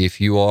 if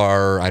you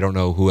are, I don't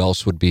know who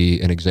else would be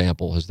an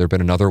example. Has there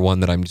been another one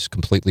that I'm just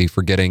completely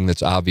forgetting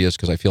that's obvious?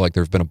 Because I feel like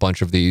there's been a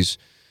bunch of these.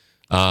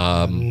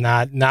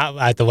 Not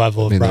at the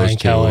level of Brian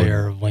Kelly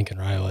or Lincoln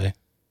Riley.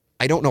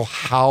 I don't know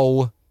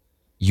how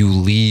you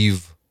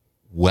leave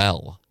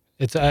well.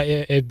 It's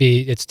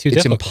too difficult.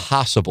 It's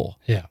impossible.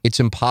 Yeah. It's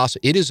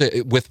impossible. It is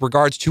with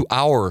regards to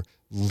our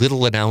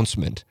little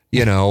announcement,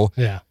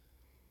 Yeah.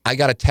 I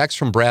got a text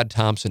from Brad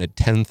Thompson at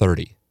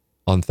 10:30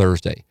 on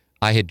Thursday.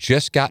 I had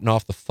just gotten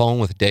off the phone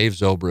with Dave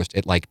Zobrist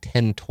at like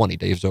 10:20,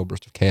 Dave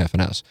Zobrist of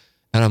KFNS.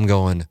 And I'm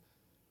going,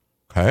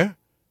 okay.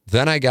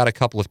 Then I got a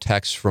couple of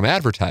texts from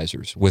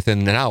advertisers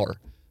within an hour.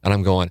 And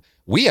I'm going,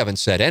 we haven't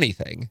said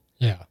anything.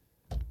 Yeah.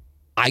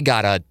 I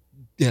got a,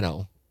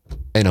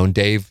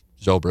 Dave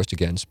Zobrist,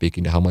 again,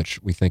 speaking to how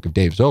much we think of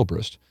Dave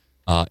Zobrist,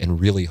 and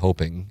really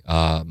hoping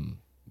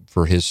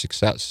for his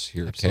success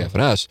here at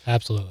KFNS.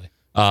 Absolutely.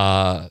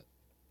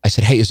 I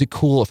said, hey, is it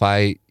cool if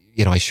I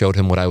showed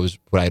him what I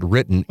had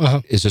written.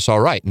 Uh-huh. Is this all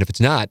right? And if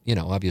it's not,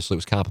 obviously it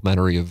was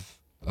complimentary of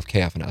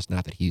KFNS.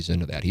 Not that he's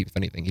into that. If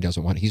anything, he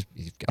doesn't want. He's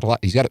got a lot.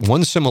 He's got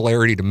one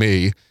similarity to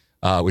me,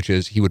 which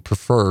is he would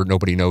prefer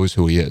nobody knows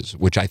who he is,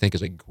 which I think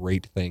is a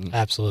great thing.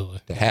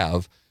 Absolutely to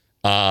have.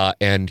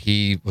 And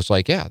he was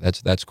like, yeah,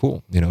 that's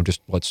cool.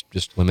 Let's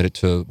just limit it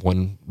to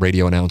one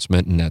radio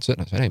announcement and that's it.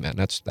 And I said, hey man,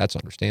 that's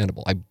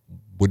understandable. I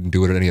wouldn't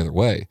do it any other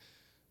way.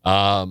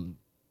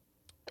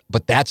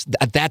 But that's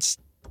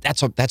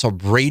a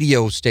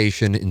radio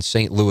station in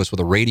St. Louis with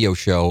a radio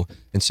show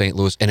in St.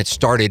 Louis, and it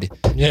started.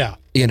 Yeah.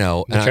 And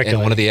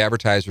one of the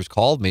advertisers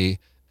called me,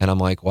 and I'm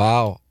like,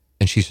 wow.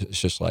 And she's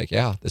just like,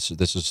 yeah, this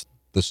is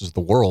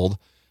the world,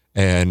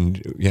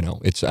 and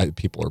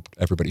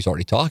everybody's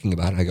already talking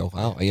about it. I go,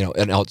 wow,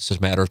 and now it's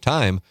just a matter of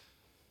time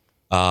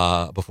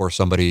before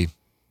somebody,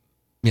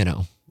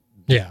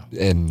 yeah,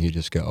 and you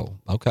just go,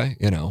 okay,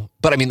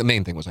 But I mean, the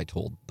main thing was I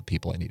told the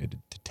people I needed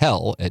to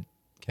tell at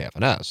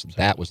KFNS.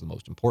 That was the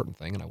most important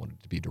thing, and I wanted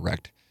it to be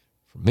direct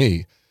from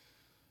me.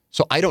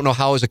 So I don't know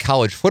how, as a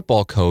college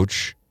football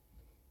coach,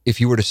 if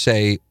you were to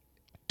say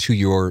to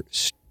your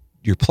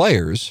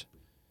players,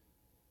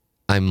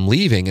 I'm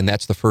leaving, and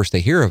that's the first they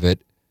hear of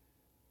it,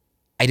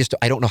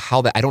 I don't know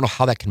how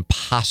that can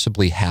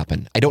possibly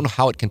happen. I don't know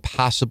how it can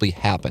possibly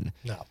happen.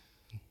 No.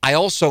 I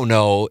also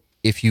know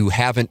if you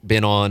haven't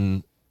been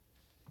on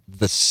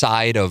the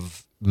side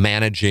of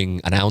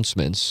managing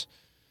announcements,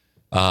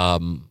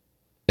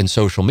 in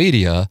social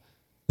media,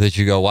 that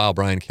you go, wow,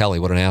 Brian Kelly,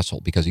 what an asshole,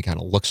 because he kind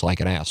of looks like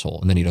an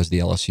asshole, and then he does the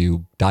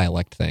LSU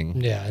dialect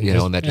thing, yeah,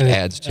 and that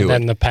adds to it. And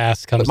then the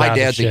past comes out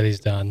of shit he's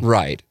done.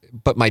 Right.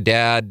 But my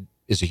dad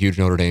is a huge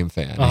Notre Dame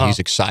fan. And he's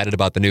excited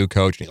about the new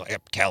coach, and he's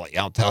like, Kelly,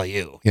 I'll tell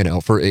you,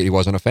 he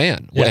wasn't a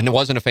fan. Yeah. And it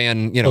wasn't a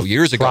fan,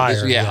 years ago. Prior,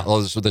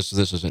 this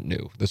isn't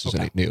new. This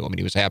isn't new. I mean,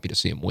 he was happy to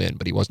see him win,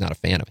 but he was not a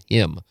fan of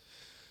him.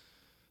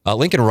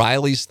 Lincoln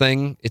Riley's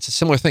thing, it's a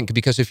similar thing,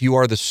 because if you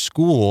are the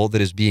school that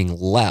is being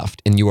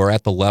left and you are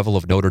at the level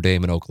of Notre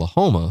Dame and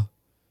Oklahoma,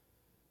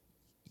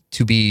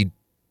 to be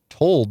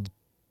told,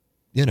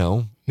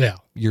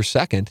 you're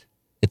second,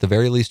 at the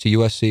very least, to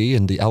USC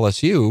and to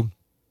LSU,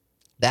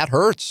 that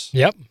hurts.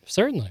 Yep,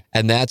 certainly.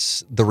 And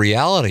that's the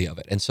reality of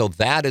it. And so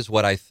that is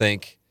what I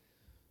think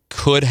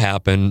could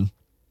happen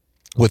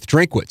with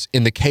Drinkwitz.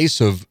 In the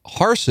case of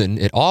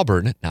Harsin at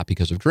Auburn, not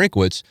because of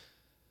Drinkwitz,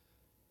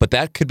 but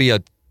that could be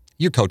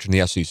you're coaching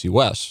the SEC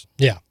West.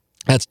 Yeah.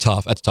 That's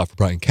tough. That's tough for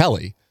Brian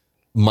Kelly,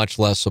 much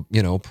less a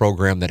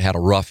program that had a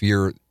rough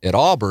year at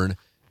Auburn.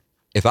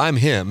 If I'm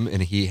him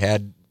and he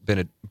had been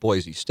at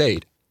Boise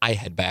State, I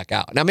head back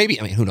out. Now, maybe,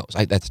 who knows?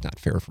 That's not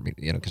fair for me,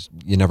 because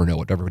you never know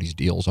what everybody's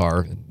deals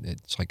are. And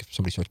it's like if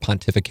somebody starts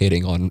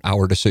pontificating on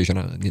our decision,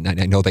 and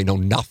I know they know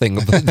nothing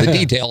of the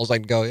details, I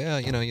can go, yeah,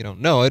 you don't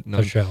know it. No.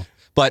 For sure.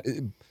 But,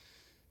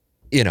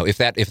 if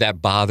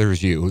that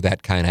bothers you,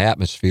 that kind of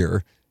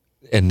atmosphere,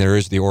 and there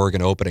is the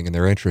Oregon opening and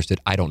they're interested,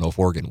 I don't know if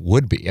Oregon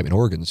would be.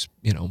 Oregon's,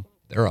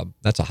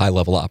 that's a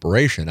high-level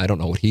operation. I don't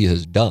know what he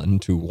has done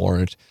to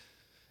warrant.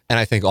 And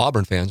I think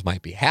Auburn fans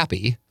might be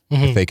happy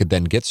if they could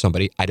then get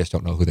somebody. I just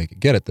don't know who they could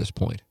get at this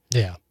point.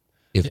 Yeah.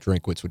 If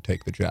Drinkwitz would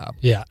take the job.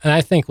 Yeah. And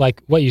I think,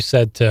 like what you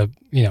said,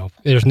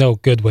 there's no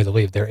good way to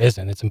leave. There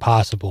isn't. It's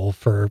impossible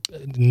for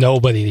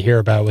nobody to hear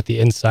about with the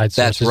inside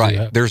sources. That's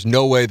right. There's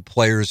no way the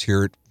players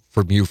hear it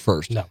from you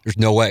first. No. There's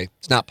no way.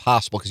 It's not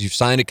possible, because you've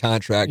signed a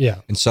contract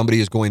and somebody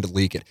is going to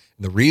leak it.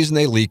 And the reason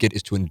they leak it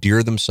is to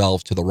endear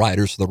themselves to the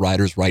writers so the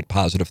writers write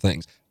positive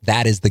things.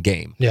 That is the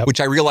game, which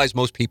I realize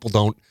most people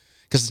don't,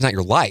 because it's not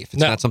your life.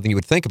 It's not something you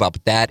would think about,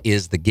 but that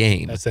is the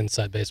game. That's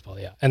inside baseball,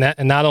 yeah.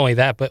 And not only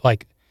that, but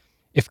like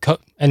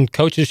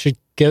coaches should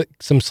get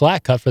some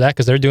slack cut for that,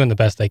 because they're doing the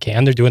best they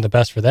can. They're doing the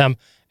best for them.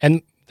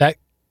 And that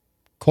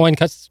coin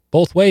cuts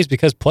both ways,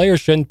 because players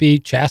shouldn't be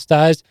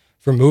chastised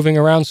for moving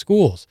around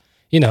schools.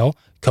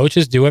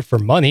 Coaches do it for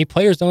money.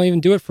 Players don't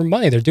even do it for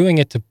money. They're doing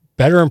it to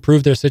better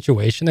improve their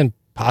situation and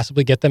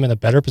possibly get them in a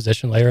better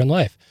position later in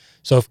life.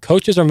 So if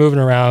coaches are moving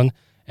around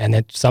And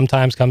it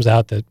sometimes comes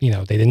out that,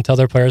 they didn't tell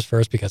their players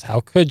first, because how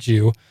could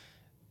you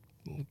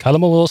cut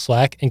them a little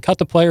slack and cut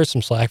the players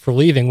some slack for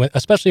leaving,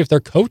 especially if their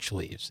coach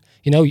leaves?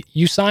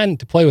 You signed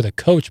to play with a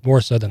coach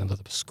more so than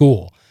with a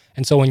school.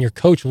 And so when your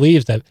coach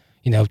leaves that,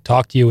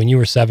 talked to you when you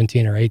were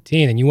 17 or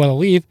 18 and you want to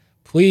leave,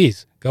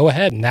 please go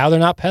ahead. Now they're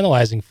not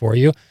penalizing for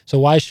you. So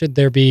why should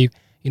there be,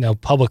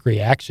 public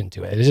reaction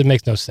to it? It just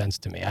makes no sense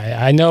to me.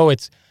 I know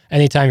it's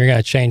anytime you're going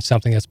to change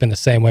something that's been the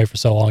same way for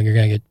so long, you're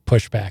going to get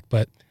pushback.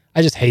 But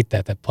I just hate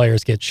that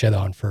players get shit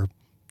on for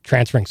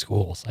transferring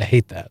schools. I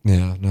hate that.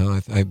 Yeah, no,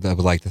 I would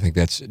like to think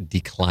that's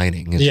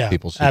declining as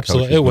people see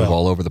absolutely. coaches It move will.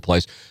 all over the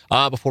place.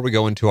 Before we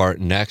go into our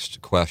next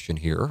question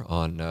here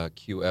on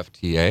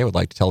QFTA, I would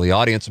like to tell the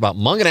audience about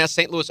Munganess,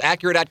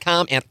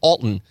 StLouisAcura.com, and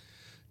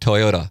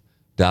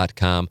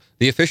AltonToyota.com,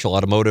 the official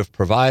automotive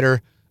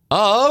provider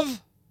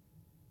of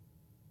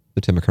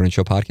the Tim McKernan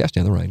Show podcast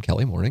and the Ryan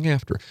Kelly Morning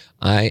After.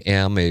 I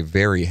am a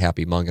very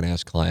happy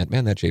Munganess client.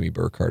 Man, that Jamie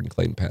Burkhardt and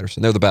Clayton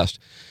Patterson, they're the best.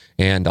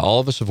 And all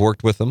of us have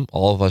worked with them.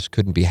 All of us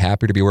couldn't be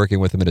happier to be working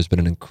with them. It has been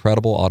an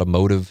incredible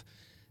automotive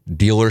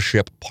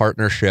dealership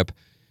partnership.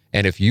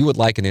 And if you would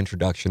like an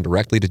introduction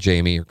directly to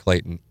Jamie or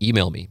Clayton,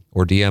 email me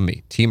or DM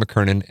me,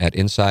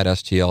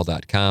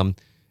 tmckernan@insidestl.com.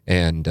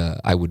 And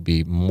I would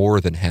be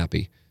more than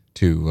happy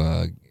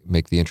to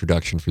make the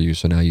introduction for you.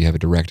 So now you have a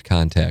direct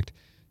contact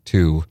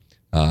to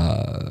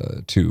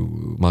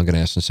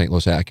Munganess and St.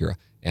 Louis Acura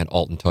and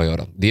Alton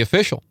Toyota, the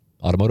official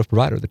automotive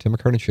provider of the Tim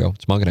McKernan Show.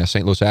 It's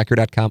Munganess,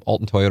 StLouisAcura.com,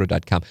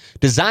 AltonToyota.com.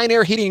 Design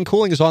Air Heating and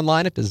Cooling is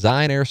online at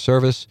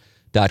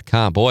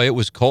designairservice.com. Boy, it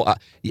was cold.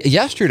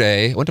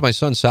 Yesterday, I went to my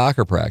son's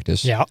soccer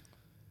practice. Yeah.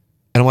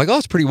 And I'm like, oh,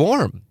 it's pretty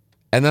warm.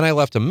 And then I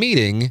left a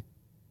meeting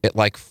at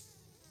like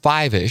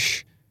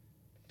 5-ish,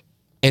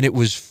 and it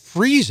was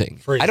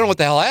freezing. I don't know what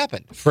the hell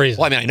happened. Freezing.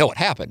 Well, I mean, I know what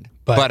happened,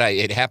 but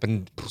it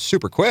happened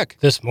super quick.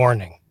 This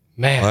morning.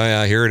 Man. Oh,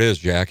 yeah, here it is,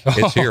 Jack.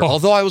 It's here.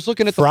 Although I was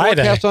looking at the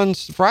forecast on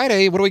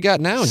Friday. What do we got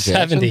now in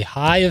Jackson? 70,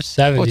 high of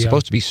 70. Oh, it's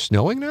supposed to be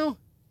snowing now?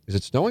 Is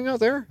it snowing out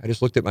there? I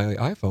just looked at my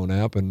iPhone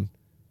app, and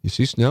you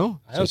see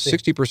snow? It's a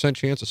 60%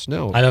 chance of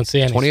snow. I don't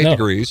see any 28 snow.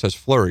 degrees, says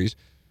flurries.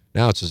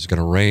 Now it says it's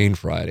going to rain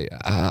Friday.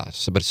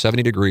 But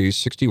 70 degrees,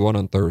 61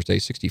 on Thursday,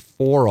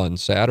 64 on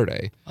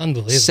Saturday.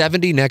 Unbelievable.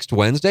 70 next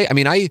Wednesday. I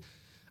mean, I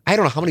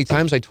don't know how many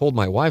times I told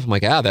my wife, I'm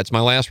like, that's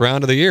my last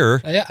round of the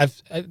year. Yeah,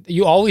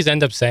 you always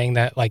end up saying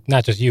that, like,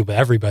 not just you, but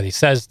everybody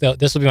says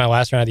this will be my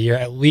last round of the year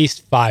at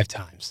least 5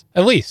 times.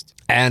 At least.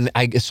 And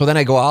so then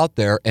I go out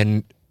there,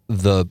 and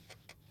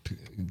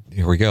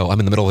here we go. I'm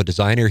in the middle of a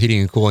Design Air Heating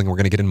and Cooling. We're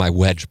going to get in my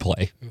wedge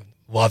play.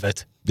 Love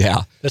it.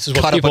 Yeah. This is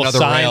what people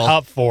sign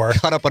up for.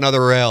 Cut up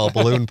another rail,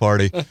 balloon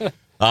party.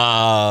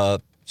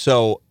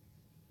 So,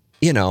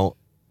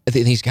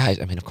 these guys,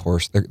 I mean, of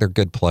course, they're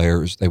good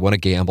players. They want to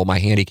gamble. My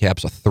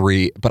handicap's a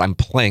 3, but I'm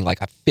playing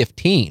like a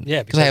 15.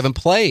 Yeah, because I haven't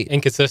played.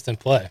 Inconsistent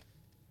play.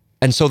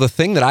 And so the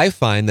thing that I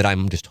find that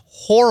I'm just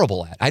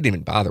horrible at, I didn't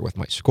even bother with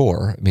my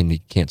score. I mean, you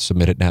can't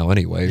submit it now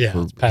anyway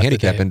for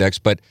handicap index,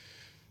 but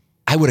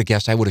I would have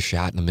guessed I would have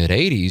shot in the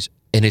mid-80s,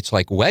 and it's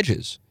like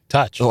wedges.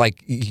 Touch.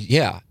 Like,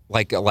 yeah,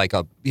 like a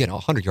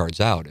 100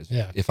 yards out.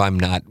 If I'm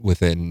not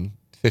within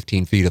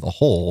 15 feet of the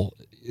hole,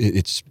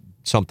 it's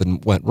something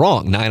went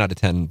wrong. 9 out of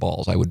 10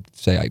 balls, I would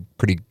say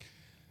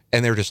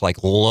and they're just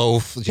like low,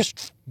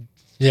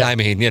 I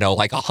mean,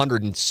 like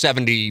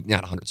 170,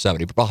 not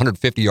 170, but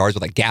 150 yards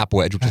with a gap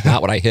wedge, which is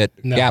not what I hit,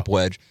 gap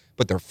wedge,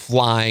 but they're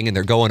flying and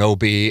they're going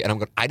OB,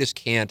 and I just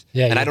can't,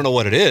 and I don't know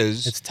what it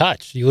is. It's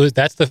touch. You lose.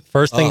 That's the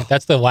first thing.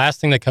 That's the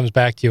last thing that comes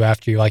back to you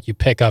after you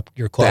pick up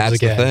your clubs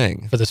again. The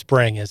thing. For the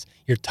spring is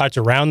your touch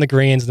around the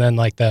greens, and then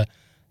like the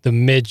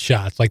mid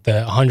shots, like the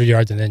 100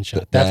 yards and in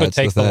shot. That's what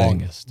takes the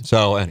longest.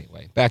 So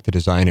anyway, back to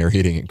Design Air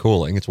Heating and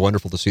Cooling. It's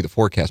wonderful to see the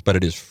forecast, but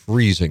it is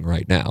freezing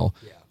right now.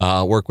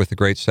 Yeah. Work with the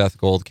great Seth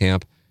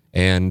Goldcamp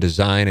and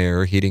Design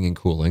Air Heating and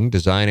Cooling.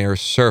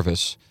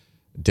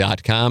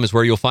 DesignAirService.com is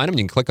where you'll find them.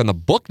 You can click on the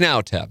Book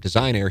Now tab.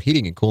 Design Air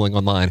Heating and Cooling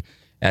online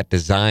at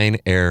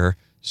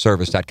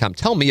DesignAirService.com.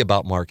 Tell me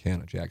about Mark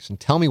Hanna, Jackson.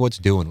 Tell me what's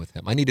doing with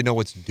him. I need to know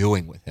what's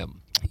doing with him.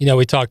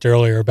 We talked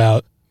earlier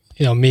about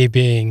me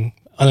being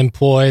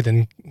unemployed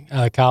and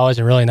out of college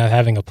and really not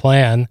having a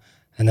plan.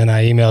 And then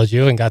I emailed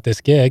you and got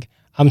this gig.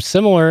 I'm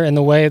similar in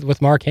the way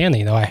with Mark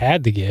Hanna. I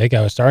had the gig.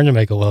 I was starting to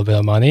make a little bit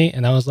of money,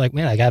 and I was like,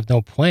 man, I have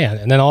no plan.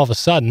 And then all of a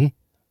sudden,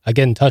 I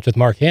get in touch with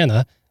Mark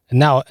Hanna, and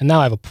now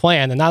I have a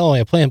plan, and not only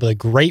a plan, but a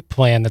great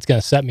plan that's going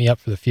to set me up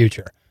for the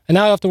future. And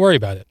now I don't have to worry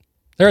about it.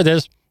 There it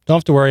is. Don't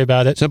have to worry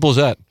about it. Simple as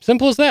that.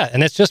 Simple as that.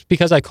 And it's just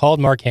because I called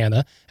Mark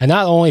Hanna, and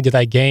not only did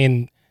I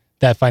gain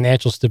that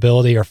financial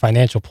stability or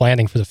financial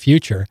planning for the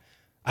future,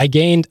 I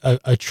gained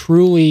a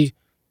truly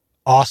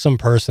awesome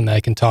person that I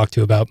can talk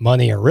to about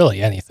money or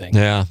really anything.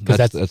 Yeah,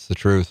 that's the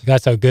truth.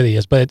 That's how good he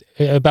is. But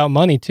about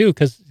money too,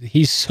 because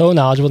he's so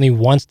knowledgeable and he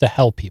wants to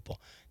help people.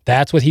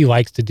 That's what he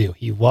likes to do.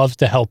 He loves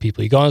to help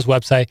people. You go on his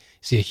website,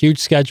 see a huge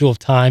schedule of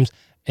times.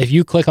 If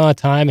you click on a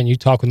time and you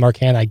talk with Mark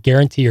Hanna, I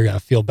guarantee you're going to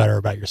feel better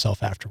about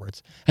yourself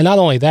afterwards. And not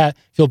only that,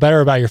 feel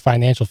better about your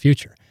financial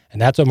future. And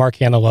that's what Mark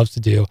Hanna loves to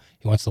do.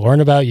 He wants to learn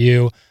about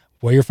you,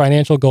 what your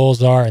financial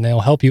goals are, and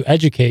they'll help you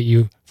educate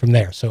you from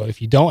there. So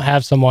if you don't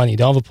have someone, you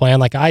don't have a plan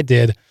like I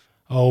did,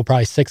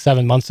 probably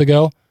 6-7 months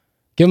ago,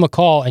 give them a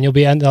call and you'll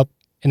end up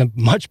in a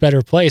much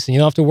better place and you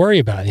don't have to worry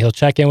about it. He'll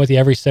check in with you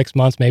every 6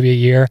 months, maybe a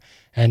year,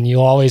 and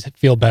you'll always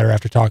feel better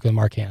after talking to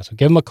Mark Hanna. So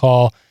give him a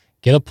call,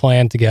 get a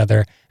plan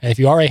together. And if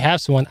you already have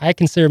someone, I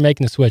consider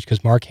making the switch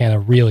because Mark Hanna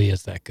really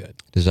is that good.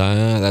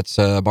 That's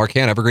Mark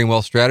Hanna, Evergreen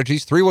Wealth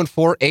Strategies,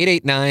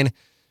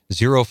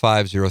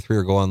 314-889-0503,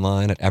 or go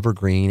online at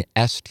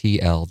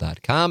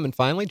evergreenstl.com. And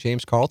finally,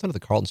 James Carlton of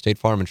the Carlton State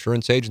Farm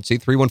Insurance Agency,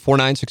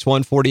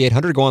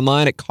 314-961-4800. Go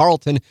online at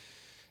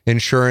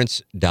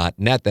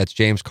carltoninsurance.net. That's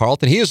James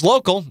Carlton. He is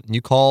local.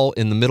 You call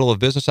in the middle of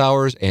business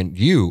hours, and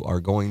you are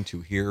going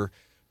to hear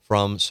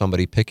from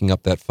somebody picking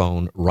up that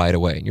phone right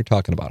away. And you're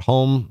talking about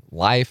home,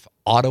 life,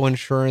 auto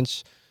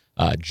insurance,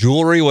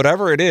 jewelry,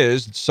 whatever it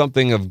is. It's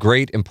something of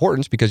great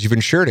importance because you've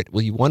insured it.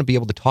 Well, you want to be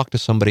able to talk to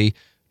somebody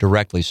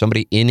directly,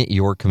 somebody in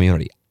your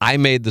community. I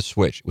made the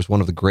switch. It was one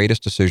of the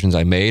greatest decisions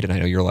I made. And I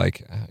know you're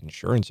like,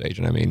 insurance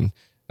agent. I mean,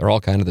 they're all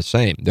kind of the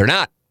same. They're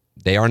not.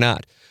 They are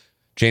not.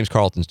 James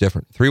Carlton's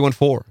different.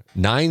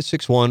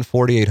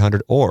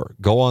 314-961-4800, or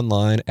go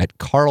online at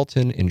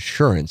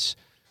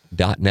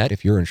carltoninsurance.net.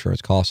 If your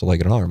insurance costs a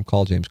leg and an arm,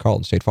 call James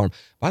Carlton, State Farm.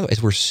 By the way,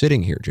 as we're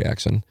sitting here,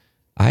 Jackson,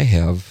 I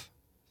have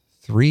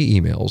 3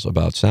 emails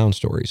about sound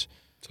stories.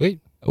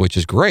 Sweet. Which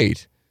is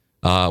great.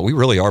 We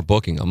really are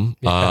booking them.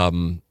 Yeah.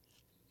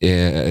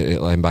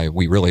 And by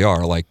we really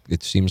are, like,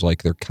 it seems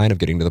like they're kind of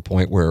getting to the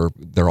point where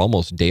they're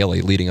almost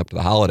daily leading up to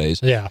the holidays.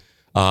 Yeah.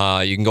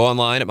 You can go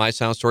online at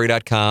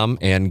mysoundstory.com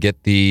and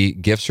get the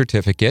gift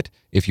certificate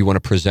if you want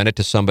to present it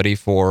to somebody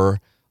for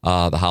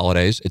the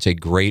holidays. It's a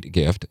great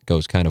gift. It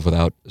goes kind of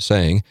without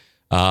saying.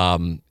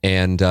 And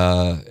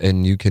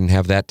you can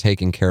have that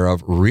taken care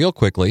of real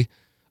quickly.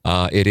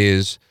 It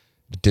is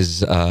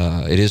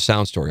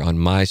Sound Story on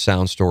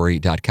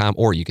mysoundstory.com,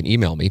 or you can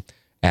email me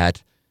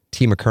at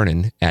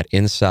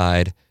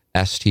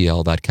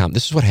tmckernan@insidestl.com.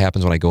 This is what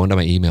happens when I go into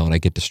my email and I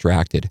get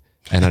distracted.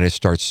 And then I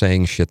start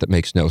saying shit that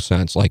makes no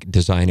sense, like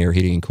design air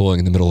heating and cooling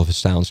in the middle of a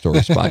sound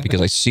story spot because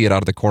I see it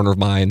out of the corner of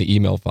my eye in the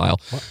email file.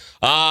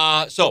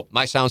 So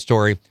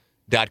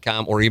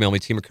mysoundstory.com, or email me,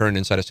 tmckernan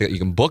inside. You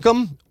can book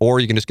them, or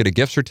you can just get a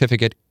gift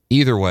certificate.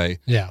 Either way,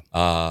 yeah.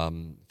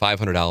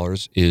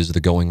 $500 is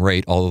the going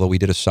rate, although we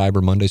did a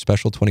Cyber Monday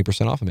special,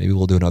 20% off, and maybe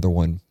we'll do another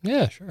one.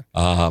 Yeah, sure.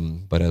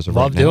 But as of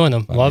Love right now, doing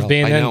them. Love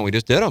being in. I know, we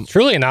just did them. It's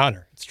truly an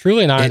honor. It's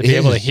truly an honor to be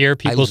able to hear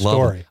people's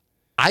story.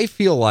 I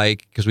feel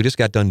like, because we just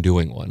got done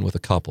doing one with a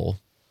couple,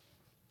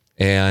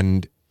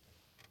 and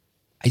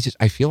I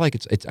feel like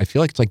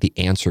it's like the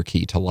answer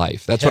key to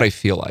life. That's what I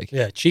feel like.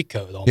 Yeah, cheat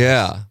code almost.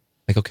 Yeah.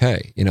 Like,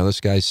 okay, this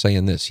guy's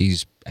saying this.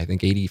 He's, I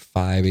think,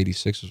 85,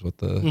 86 is what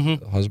the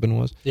husband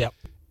was. Yeah.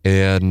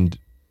 And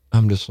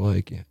I'm just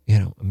like,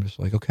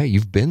 okay,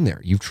 you've been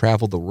there. You've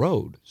traveled the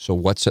road. So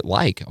what's it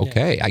like?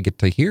 Okay, I get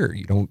to hear.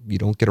 You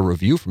don't get a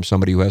review from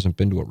somebody who hasn't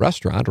been to a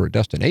restaurant or a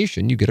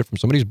destination. You get it from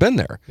somebody who's been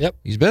there. Yep.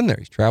 He's been there.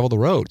 He's traveled the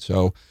road.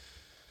 So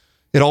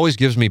it always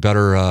gives me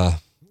better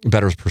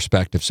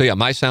perspective. So yeah,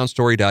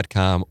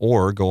 mysoundstory.com,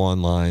 or go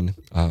online.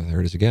 There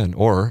it is again.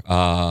 Or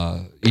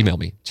email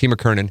me,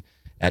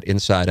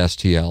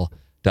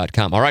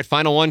 tmckernan@insidestl.com. All right,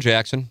 final one,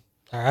 Jackson.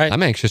 All right.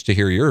 I'm anxious to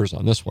hear yours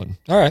on this one.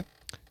 All right.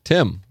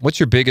 Tim, what's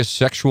your biggest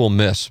sexual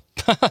miss?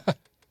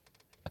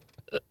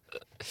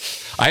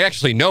 I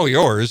actually know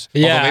yours.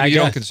 Yeah, maybe you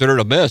don't consider it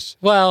a miss.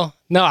 Well,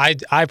 no,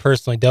 I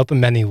personally don't, and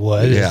many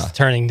would. Yeah. Is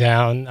turning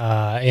down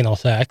anal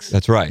sex.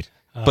 That's right.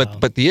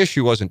 But the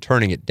issue wasn't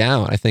turning it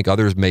down. I think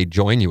others may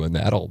join you in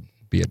that,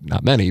 albeit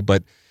not many,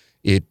 but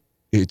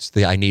it's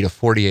I need a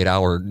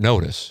 48-hour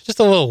notice. Just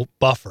a little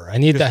buffer. I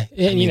need that,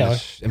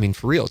 I mean,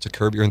 for real, it's a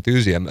Curb Your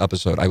Enthusiasm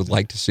episode. I would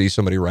like to see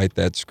somebody write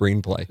that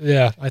screenplay.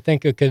 Yeah, I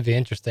think it could be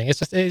interesting. It's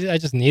just, I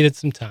just needed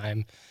some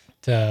time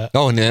to...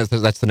 Oh, and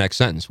that's the next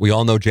sentence. We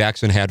all know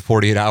Jackson had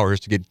 48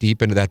 hours to get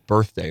deep into that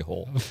birthday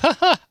hole.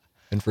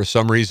 And for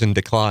some reason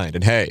declined.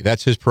 And hey,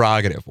 that's his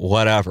prerogative.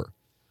 Whatever.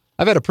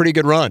 I've had a pretty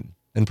good run,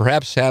 and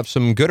perhaps have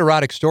some good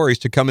erotic stories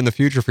to come in the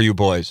future for you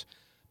boys.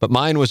 But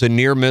mine was a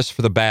near miss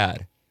for the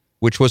bad,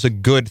 which was a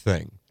good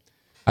thing.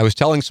 I was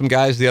telling some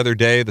guys the other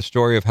day the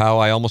story of how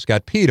I almost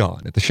got peed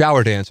on at the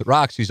shower dance at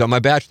Roxy's on my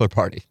bachelor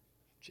party.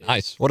 Jeez.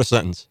 Nice. What a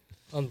sentence.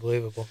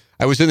 Unbelievable.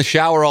 I was in the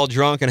shower all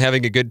drunk and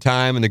having a good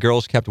time, and the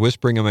girls kept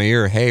whispering in my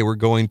ear, hey, we're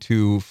going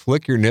to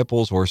flick your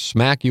nipples or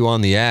smack you on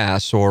the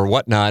ass or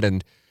whatnot.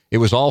 And it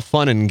was all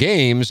fun and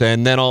games,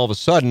 and then all of a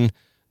sudden,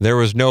 there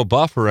was no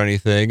buff or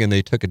anything, and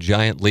they took a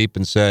giant leap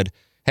and said,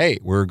 hey,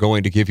 we're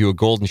going to give you a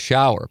golden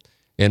shower.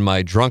 In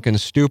my drunken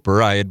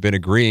stupor, I had been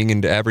agreeing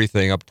into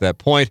everything up to that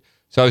point.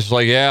 So I was just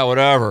like, yeah,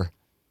 whatever.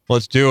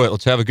 Let's do it.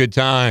 Let's have a good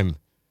time. And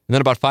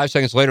then about 5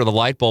 seconds later, the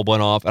light bulb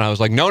went off, and I was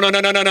like, no.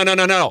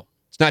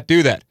 Let's not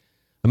do that.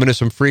 I'm into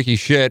some freaky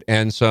shit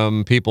and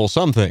some people,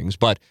 some things.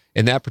 But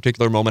in that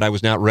particular moment, I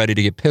was not ready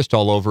to get pissed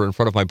all over in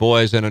front of my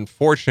boys. And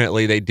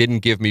unfortunately, they didn't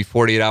give me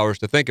 48 hours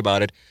to think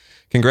about it.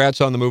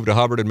 Congrats on the move to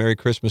Hubbard, and Merry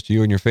Christmas to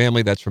you and your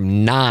family. That's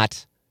from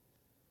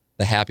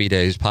the Happy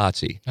Days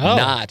Potsy. Oh,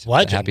 not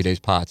legend. the Happy Days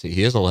Potsy.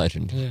 He is a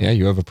legend. Yeah,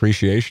 you have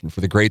appreciation for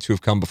the greats who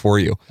have come before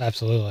you.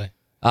 Absolutely.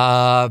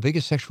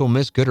 Biggest sexual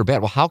miss, good or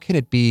bad? Well, how can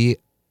it be?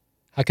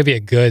 How could be a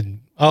good?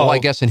 Oh, Well, I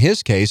guess in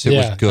his case, it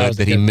was that good was a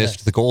that he good missed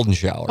miss. the golden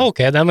shower.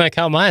 Okay, then I'm going to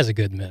count mine as a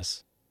good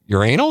miss.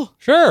 Your anal?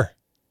 Sure.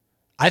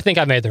 I think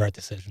I made the right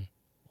decision.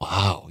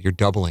 Wow, you're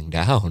doubling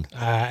down.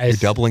 You're It's-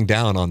 doubling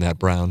down on that,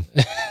 Brown.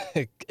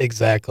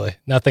 Exactly.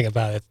 Nothing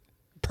about it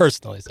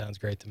personally sounds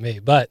great to me,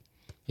 but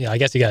I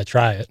guess you got to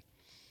try it.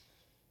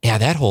 Yeah,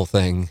 that whole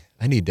thing.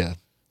 I need to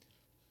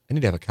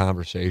have a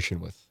conversation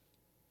with,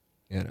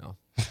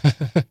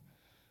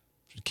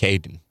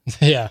 Caden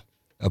Yeah.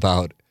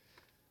 about.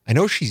 I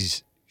know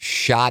she's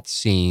shot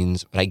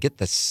scenes, but I get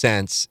the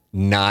sense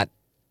not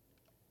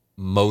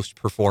most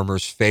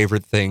performers'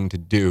 favorite thing to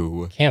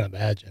do, Can't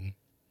imagine.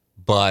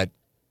 but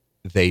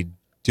they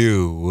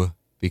do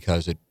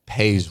because it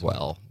pays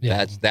well.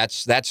 Yeah.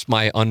 That's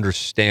my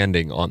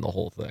understanding on the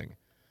whole thing.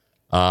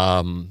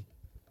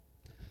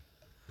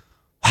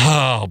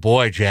 Oh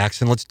boy,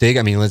 Jackson, let's dig.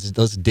 I mean, let's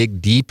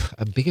dig deep.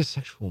 A biggest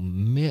sexual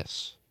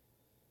miss,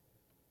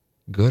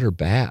 good or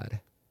bad?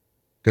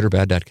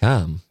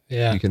 Goodorbad.com.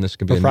 Yeah. This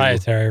could be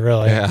Proprietary,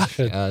 really. Yeah,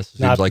 Should yeah. This seems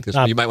not- like this.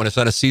 not- You might want to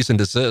send a cease and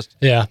desist.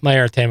 Yeah, my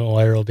entertainment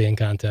lawyer will be in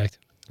contact.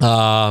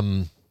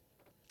 God,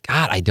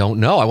 I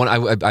don't know.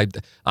 I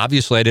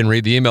obviously I didn't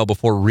read the email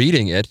before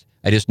reading it.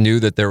 I just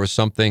knew that there was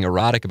something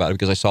erotic about it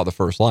because I saw the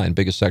first line,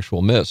 biggest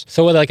sexual miss.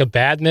 So would like a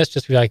bad miss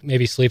just be like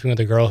maybe sleeping with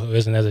a girl who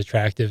isn't as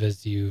attractive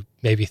as you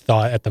maybe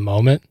thought at the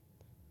moment?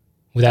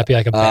 Would that be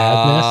like a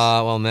bad miss?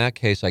 Well, in that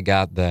case, I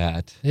got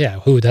that. Yeah,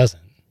 who doesn't?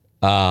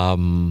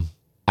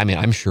 I mean,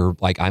 I'm sure,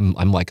 like I'm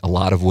like a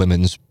lot of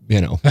women's,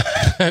 Their I'm on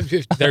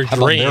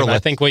dream. their I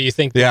list. think what you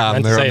think yeah,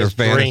 meant they're to on say their is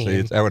fantasy. dream.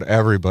 It's what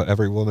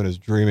every woman is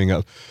dreaming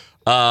of.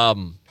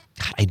 God,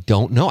 I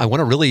don't know. I want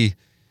to really.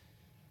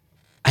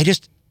 I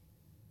just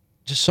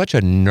such a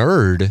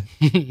nerd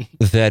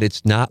that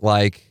it's not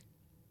like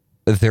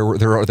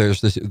there's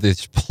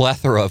this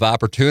plethora of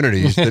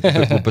opportunities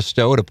that were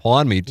bestowed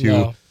upon me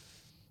to,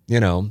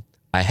 No.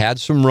 I had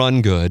some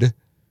run good,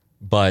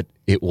 but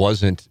it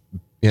wasn't,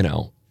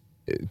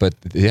 but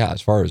yeah,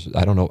 as far as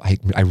I don't know, I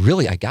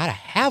gotta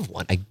have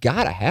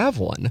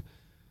one.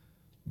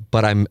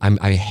 But I'm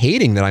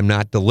hating that I'm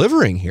not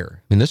delivering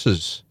here. I mean, this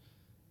is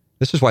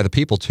why the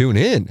people tune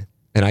in,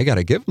 and I got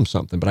to give them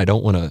something. But I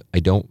don't want to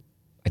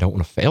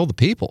fail the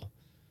people.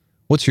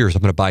 What's yours?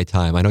 I'm going to buy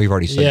time. I know you've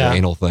already said your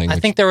anal thing. I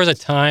think there was a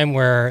time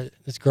where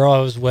this girl I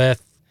was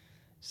with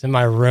was in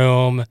my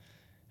room,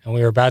 and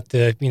we were about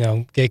to,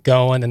 get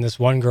going, and this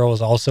one girl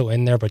was also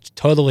in there, but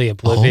totally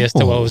oblivious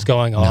to what was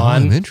going on. Now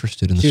I'm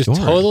interested in the She story.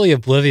 was totally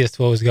oblivious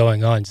to what was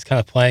going on, just kind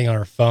of playing on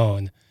her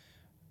phone.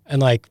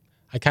 And like,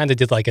 I kind of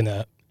did like and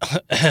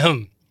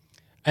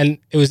it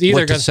was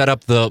either to set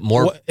up the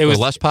more it was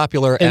or less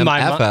popular in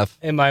MFF.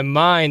 in my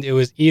mind, it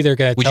was either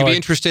going to Would you be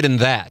interested in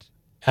that?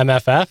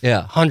 MFF?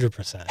 Yeah.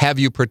 100%. Have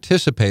you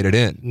participated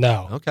in?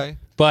 No. Okay.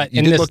 But You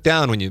in did this, look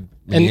down when you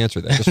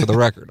answered that, just for the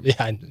record. yeah.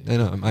 I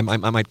know. I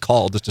might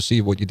call just to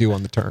see what you do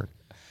on the turn.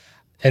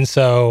 And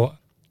so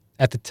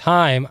at the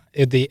time,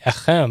 the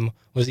Echem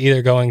was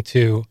either going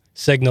to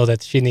signal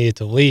that she needed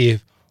to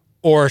leave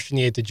or she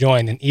needed to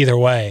join. And either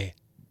way,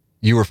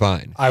 You were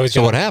fine. I was So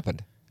gonna- what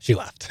happened? she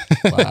left.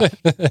 Wow.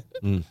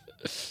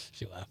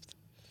 She left.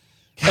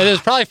 And it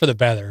was probably for the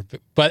better,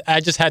 but I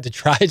just had to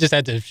try. I just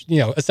had to,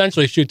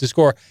 essentially shoot the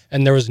score.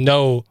 And there was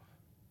no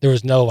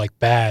like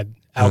bad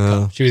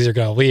outcome. She was either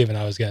going to leave and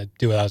I was going to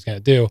do what I was going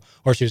to do,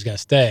 or she was going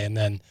to stay. And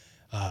then,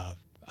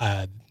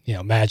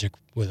 magic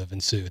would have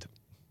ensued.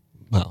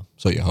 Well,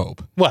 so you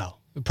hope. Well,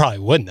 it probably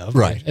wouldn't have.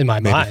 Right. In my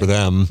Maybe mind. for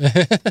them.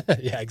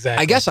 Yeah,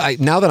 exactly. I guess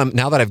now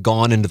that I've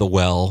gone into the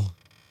well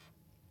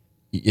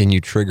and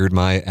you triggered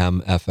my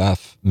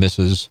MFF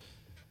misses,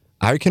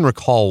 I can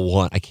recall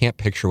one. I can't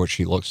picture what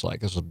she looks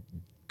like. This was a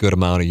good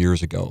amount of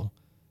years ago.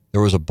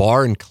 There was a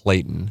bar in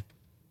Clayton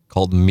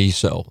called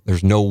Miso.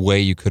 There's no way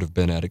you could have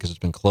been at it because it's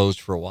been closed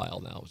for a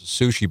while now. It was a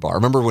sushi bar.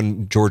 Remember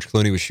when George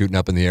Clooney was shooting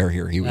up in the air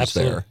here? He was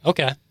Absolutely. there.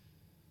 Okay.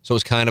 So it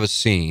was kind of a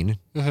scene.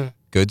 Mm-hmm.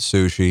 Good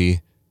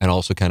sushi, and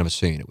also kind of a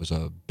scene. It was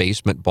a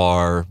basement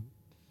bar,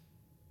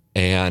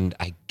 and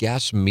I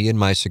guess me and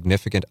my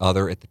significant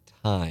other at the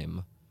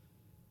time,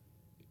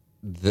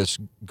 this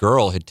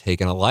girl had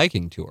taken a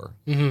liking to her.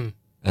 Mm-hmm.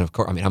 And of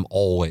course, I mean, I'm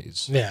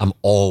always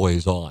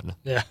on.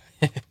 Yeah.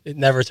 It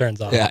never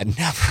turns off. Yeah,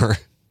 never.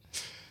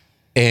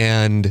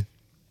 And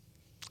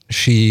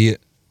she,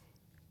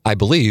 I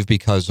believe,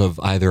 because of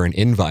either an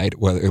invite, it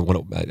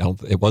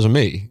wasn't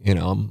me,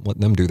 I'm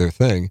letting them do their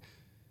thing,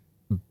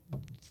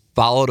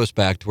 followed us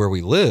back to where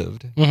we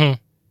lived. Mm-hmm.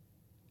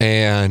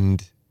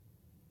 And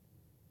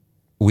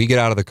we get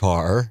out of the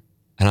car,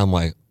 and I'm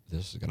like,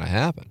 this is going to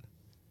happen.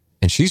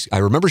 And I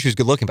remember she was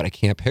good looking, but I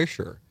can't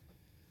picture her.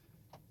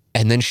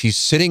 And then she's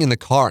sitting in the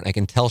car, and I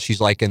can tell she's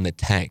like in the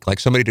tank, like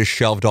somebody just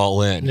shoved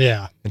all in.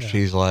 Yeah. And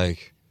she's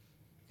like,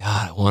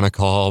 God, I want to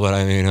call, but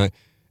I mean,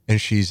 and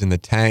she's in the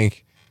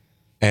tank,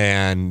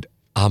 and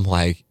I'm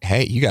like,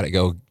 hey, you got to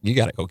go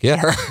get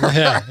her.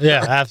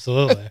 Yeah,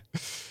 absolutely.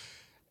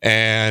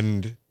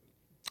 And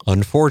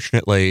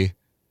unfortunately,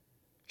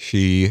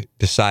 she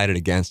decided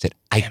against it.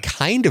 I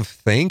kind of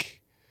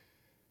think,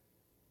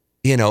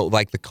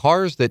 like the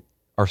cars that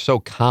are so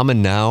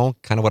common now,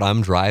 kind of what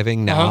I'm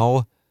driving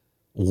now,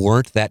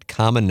 weren't that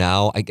common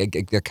now.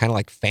 They're kind of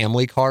like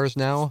family cars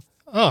now.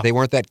 Oh. They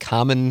weren't that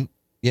common,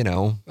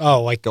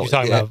 Oh, like you're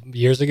talking about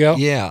years ago?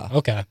 Yeah.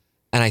 Okay.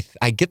 And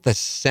I get the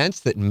sense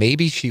that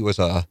maybe she was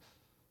a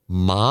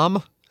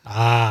mom.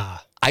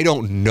 Ah. I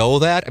don't know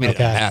that. I mean, it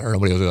doesn't matter.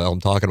 Nobody knows what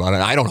I'm talking about.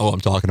 And I don't know what I'm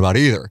talking about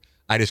either.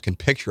 I just can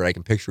picture it. I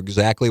can picture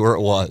exactly where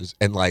it was.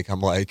 And I'm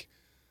like,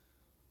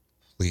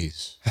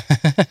 please.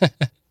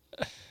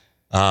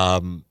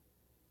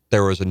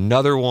 There was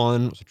another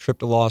one. It was a trip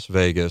to Las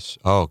Vegas.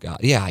 Oh, God.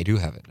 Yeah, I do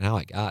have it. Now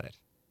I got it.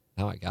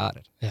 Yeah.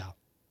 Let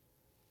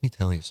me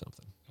tell you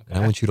something. Okay.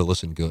 I want you to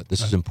listen good.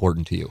 This is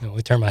important to you. Let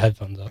me turn my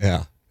headphones up.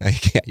 Yeah.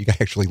 You got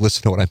to actually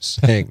listen to what I'm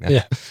saying now.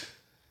 Yeah.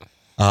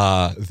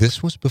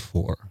 This was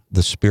before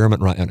the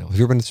Spearmint Rhino. Have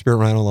you ever been to the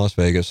Spearmint Rhino in Las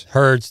Vegas?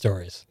 Heard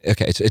stories.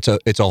 Okay,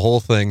 it's a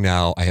whole thing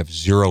now. I have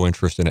zero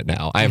interest in it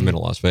now. I haven't been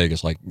to Las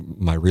Vegas, like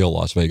my real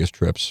Las Vegas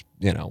trips,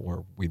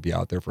 where we'd be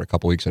out there for a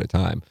couple weeks at a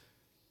time.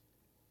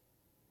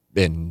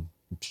 And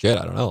shit,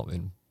 I don't know. I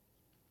mean,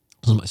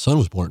 my son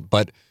was born,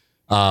 but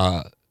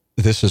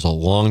this is a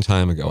long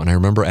time ago. And I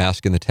remember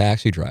asking the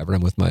taxi driver,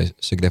 I'm with my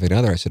significant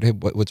other, I said, hey,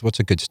 what's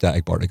a good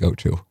stag bar to go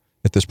to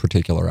at this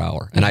particular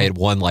hour? And I had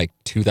won like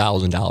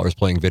 $2,000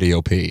 playing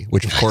Video P,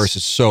 which of course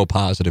is so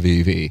positive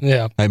EV.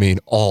 Yeah. I mean,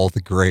 all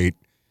the great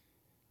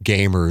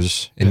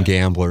gamers and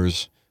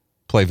gamblers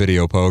play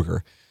video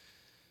poker.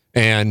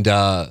 And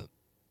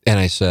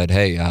I said,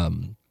 hey,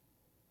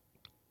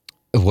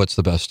 what's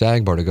the best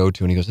stag bar to go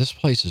to? And he goes, this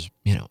place is,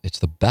 it's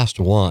the best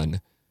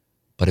one,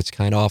 but it's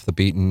kind of off the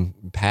beaten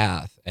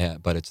path,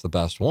 but it's the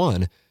best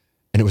one.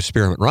 And it was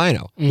Spearmint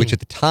Rhino, which at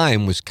the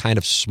time was kind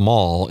of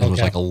small and was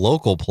like a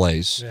local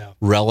place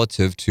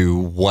relative to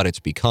what it's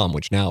become,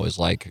 which now is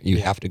like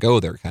you have to go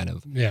there kind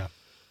of. Yeah.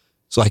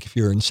 It's like if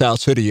you're in South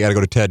City, you got to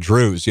go to Ted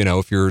Drew's,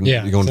 if you're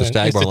going to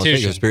stag bar in Las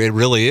Vegas. It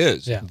really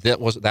is. Yeah. That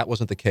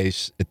wasn't the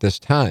case at this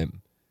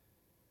time.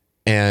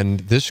 And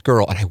this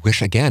girl, and I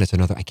wish, again, it's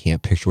another, I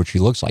can't picture what she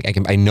looks like.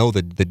 I know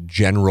the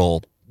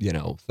general,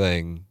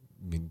 thing.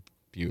 I mean,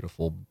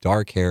 beautiful,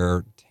 dark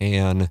hair,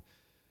 tan,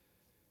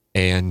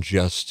 and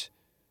just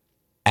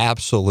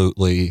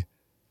absolutely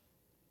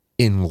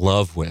in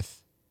love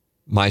with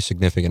my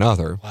significant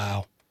other.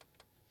 Wow.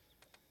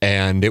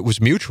 And it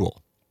was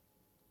mutual.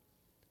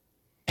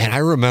 And I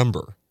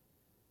remember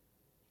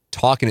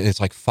talking,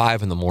 it's like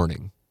 5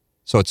 a.m.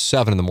 So it's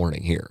 7 a.m.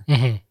 here.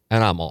 Mm-hmm.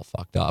 And I'm all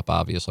fucked up,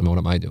 obviously. I mean, what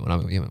am I doing?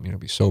 I'm going to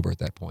be sober at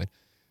that point.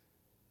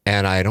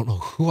 And I don't know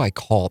who I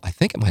called. I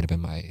think it might have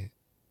been my,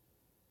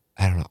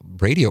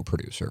 radio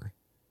producer.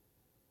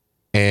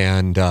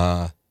 And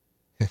I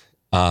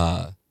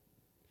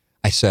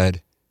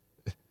said,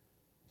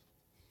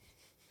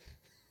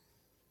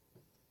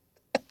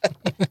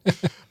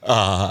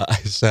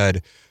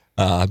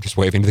 I'm just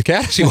waving to the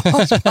cat as he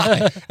walks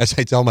by as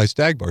I tell my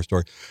stag bar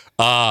story.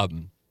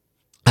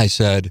 I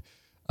said,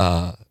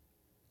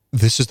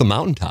 this is the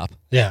mountaintop.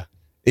 Yeah.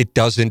 It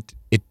doesn't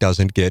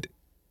get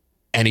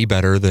any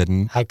better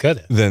than how could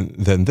it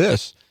than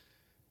this.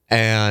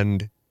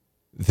 And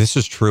this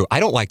is true. I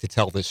don't like to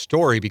tell this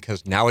story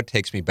because now it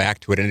takes me back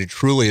to it, and it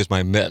truly is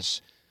my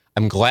miss.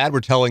 I'm glad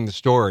we're telling the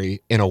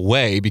story in a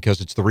way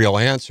because it's the real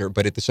answer,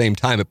 but at the same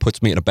time, it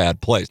puts me in a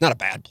bad place. Not a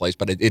bad place,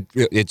 but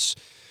it's.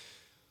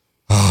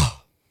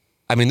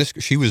 I mean,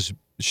 she was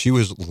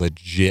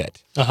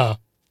legit. Uh-huh.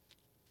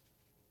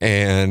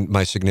 And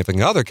my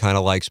significant other kind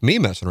of likes me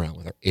messing around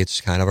with her.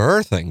 It's kind of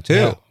her thing too.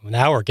 Yeah,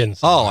 now we're getting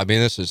somewhere. Oh, I mean,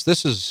 this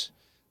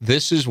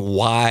is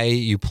why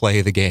you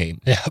play the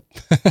game. Yep.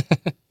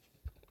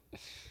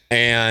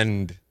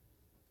 And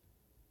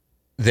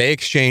they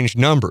exchanged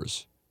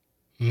numbers.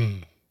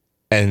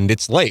 And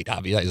it's late.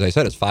 Obviously, as I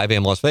said, it's 5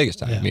 a.m. Las Vegas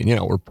time. Yeah. I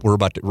mean, we're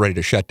ready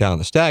to shut down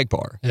the stag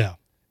bar. Yeah.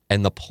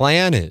 And the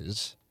plan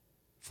is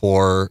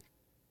for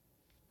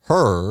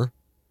her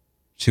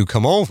to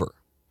come over.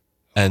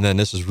 And then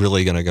this is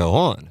really going to go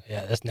on.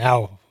 Yeah, that's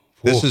now.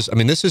 This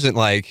isn't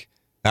like,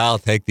 I'll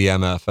take the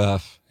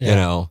MFF.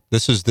 Yeah.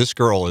 This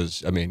girl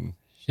is,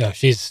 Yeah,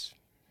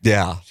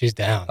 she's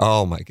down.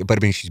 Oh my God. But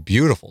I mean, she's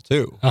beautiful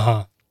too.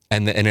 Uh-huh.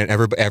 And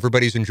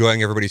everybody's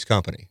enjoying everybody's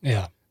company.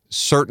 Yeah.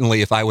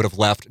 Certainly, if I would have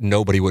left,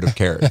 nobody would have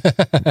cared.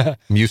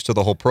 I'm used to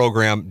the whole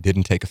program,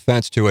 didn't take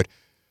offense to it.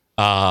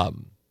 But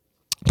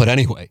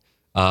anyway,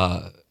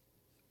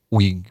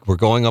 we were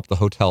going up the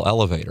hotel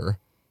elevator,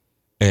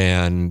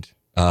 and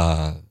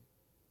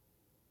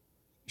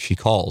she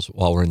calls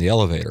while we're in the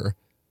elevator.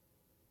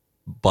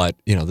 But,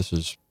 this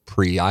is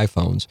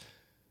pre-iPhones.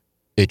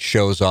 It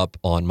shows up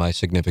on my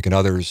significant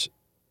other's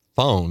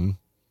phone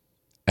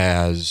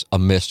as a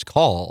missed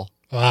call.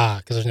 Ah,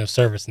 because there's no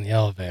service in the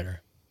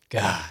elevator.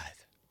 God.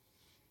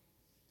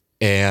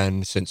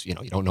 And since, you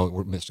don't know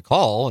we missed a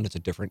call and it's a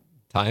different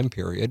time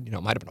period,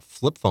 it might have been a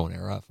flip phone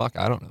era. Fuck,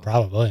 I don't know.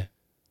 Probably.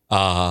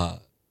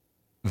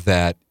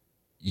 That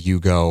you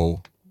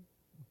go,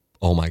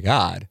 oh my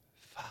God.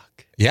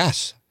 Fuck.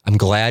 Yes. I'm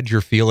glad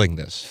you're feeling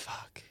this.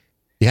 Fuck.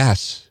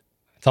 Yes.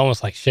 It's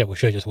almost like, shit, we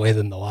should have just waited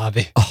in the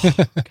lobby. Oh,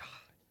 God.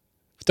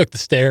 We took the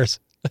stairs.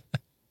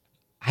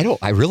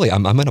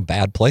 I'm in a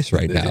bad place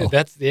right now.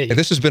 That's it. And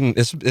this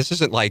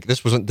isn't like,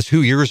 this wasn't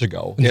 2 years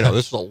ago. You know,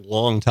 this was a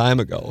long time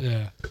ago.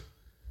 Yeah.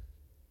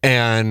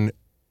 And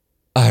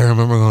I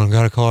remember going,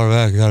 got to call her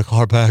back. You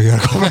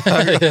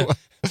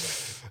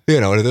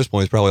know, and at this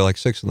point, it's probably like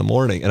 6 a.m.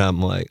 And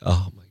I'm like,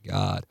 oh my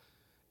God.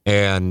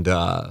 And,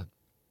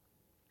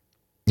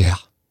 yeah.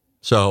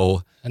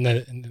 So. And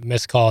then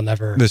missed call.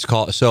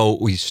 So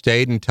we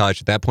stayed in touch.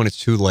 At that point, it's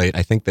too late.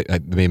 I think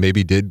that they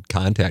maybe did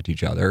contact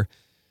each other.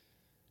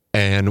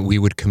 And we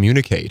would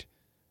communicate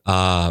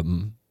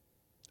about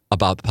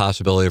the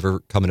possibility of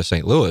her coming to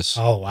St. Louis.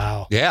 Oh,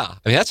 wow. Yeah.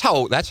 I mean, that's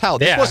how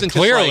this wasn't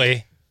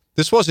clearly.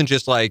 This wasn't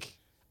just like,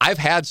 I've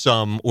had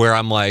some where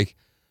I'm like,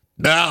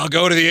 I'll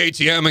go to the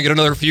ATM and get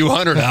another few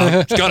hundred out.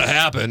 It's going to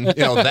happen. You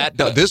know,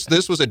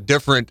 this was a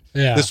different,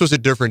 this was a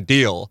different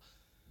deal.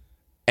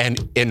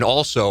 And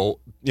also,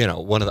 you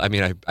know,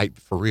 I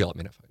for real, I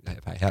mean,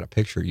 if I had a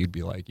picture, you'd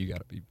be like, you got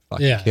to be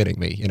fucking kidding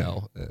me, you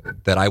know,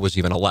 that I was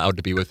even allowed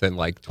to be within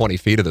like 20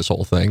 feet of this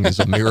whole thing is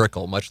a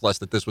miracle, much less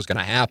that this was going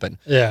to happen.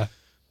 Yeah.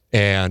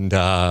 And,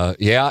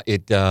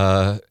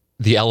 the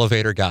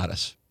elevator got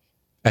us.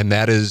 And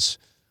that is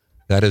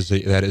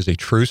a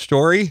true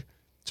story.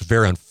 It's a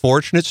very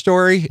unfortunate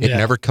story. It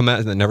never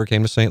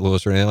came to St.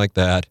 Louis or anything like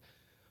that.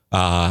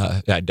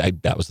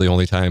 That was the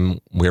only time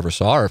we ever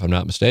saw her, if I'm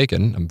not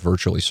mistaken. I'm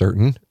virtually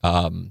certain.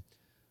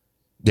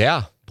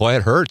 Boy,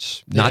 it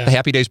hurts. Not the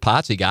Happy Days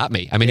Potsy got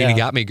me. I mean, he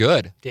got me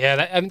good.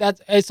 Yeah, that's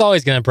it's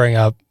always going to bring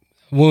up.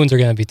 Wounds are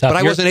going to be tough. But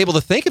I wasn't able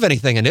to think of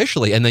anything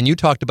initially. And then you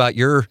talked about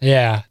your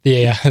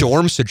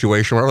dorm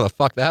situation, whatever the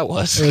fuck that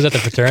was. It was at the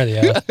fraternity.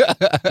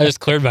 I just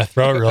cleared my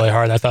throat really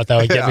hard. I thought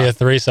that would get me a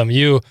threesome.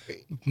 You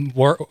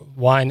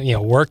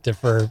worked it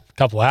for a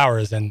couple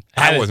hours. And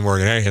I wasn't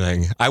working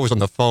anything. I was on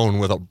the phone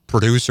with a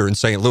producer in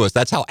St. Louis.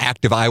 That's how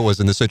active I was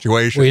in the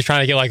situation. Were you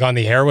trying to get like on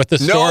the air with the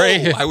story?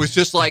 No, I was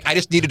just like, I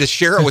just needed to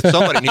share it with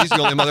somebody. And he's the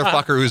only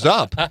motherfucker who's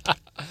up.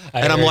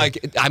 And I'm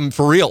like, I'm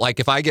for real.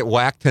 Like, if I get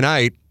whacked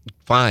tonight,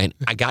 fine.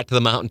 I got to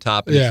the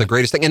mountaintop, and it's the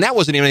greatest thing. And that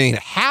wasn't even anything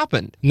that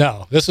happened.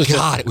 No, this was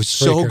it was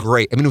so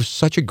great. I mean, it was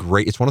such a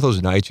great. It's one of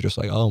those nights you're just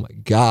like, oh my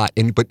God.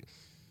 But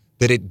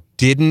that it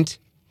didn't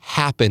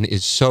happen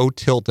is so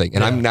tilting.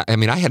 And I'm not. I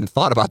mean, I hadn't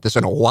thought about this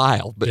in a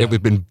while, but it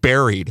had been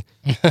buried,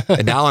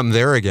 and now I'm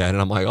there again, and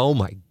I'm like, oh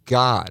my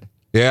God.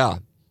 Yeah.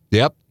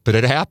 Yep. But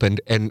it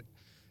happened, and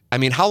I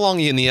mean, how long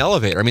are you in the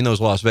elevator? I mean, those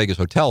Las Vegas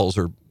hotels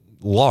are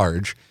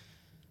large.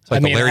 It's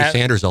like the Larry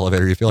Sanders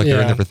elevator. You feel like you're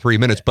in there for 3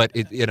 minutes, but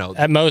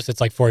at most it's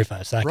like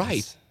 45 seconds.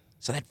 Right.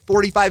 So that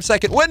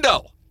 45-second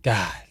window.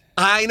 God.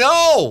 I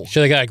know.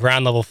 Should have got a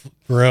ground level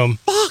room.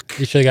 Fuck.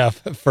 You should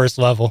have got first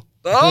level.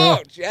 Oh,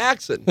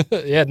 Jackson.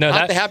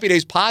 Not the Happy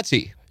Days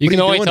Potsy. You can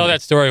only tell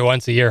that story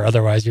once a year.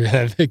 Otherwise, you're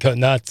going to go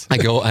nuts. I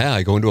go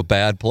into a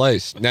bad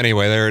place.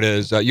 Anyway, there it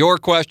is. Your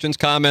questions,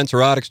 comments,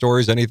 erotic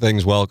stories,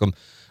 anything's welcome.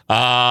 T.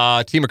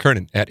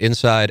 McKernan at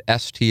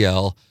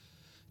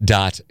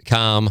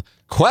InsideSTL.com.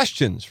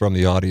 Questions from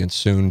the audience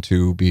soon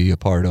to be a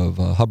part of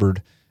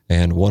Hubbard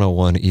and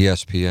 101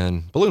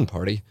 ESPN Balloon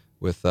Party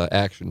with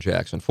Action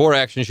Jackson. For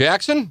Action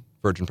Jackson,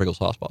 Virgin Pringles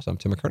Sauce Boss, I'm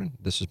Tim McKernan.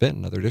 This has been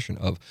another edition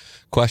of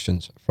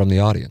Questions from the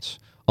Audience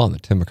on the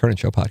Tim McKernan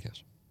Show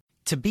podcast.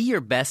 To be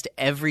your best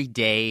every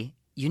day,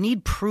 you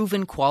need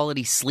proven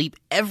quality sleep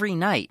every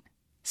night.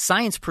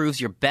 Science proves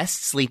your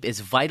best sleep is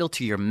vital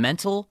to your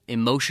mental,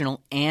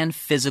 emotional, and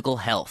physical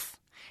health.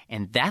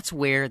 And that's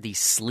where the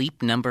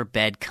Sleep Number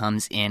bed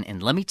comes in.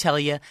 And let me tell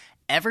you,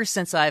 ever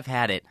since I've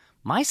had it,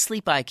 my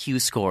sleep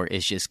IQ score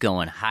is just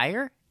going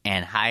higher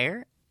and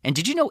higher. And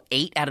did you know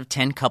 8 out of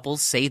 10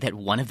 couples say that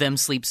one of them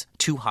sleeps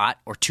too hot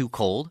or too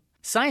cold?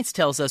 Science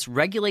tells us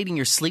regulating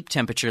your sleep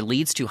temperature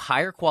leads to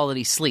higher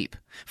quality sleep.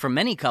 For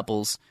many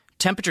couples,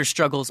 temperature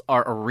struggles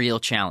are a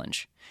real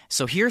challenge.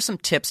 So here are some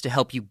tips to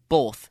help you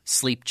both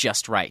sleep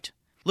just right.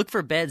 Look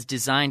for beds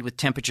designed with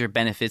temperature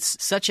benefits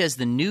such as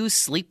the new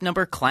Sleep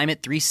Number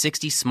Climate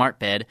 360 smart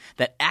bed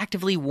that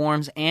actively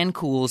warms and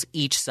cools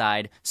each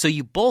side so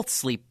you both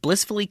sleep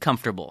blissfully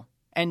comfortable.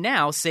 And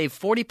now save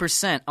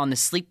 40% on the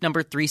Sleep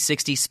Number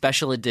 360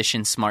 Special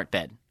Edition smart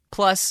bed.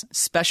 Plus,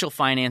 special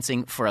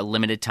financing for a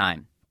limited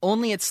time.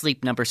 Only at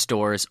Sleep Number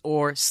stores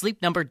or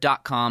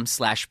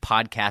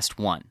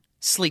sleepnumber.com/podcast1.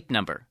 Sleep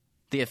Number,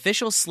 the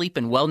official sleep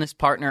and wellness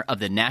partner of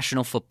the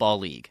National Football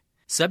League.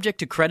 Subject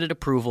to credit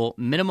approval,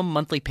 minimum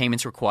monthly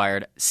payments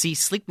required. See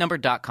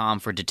sleepnumber.com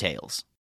for details.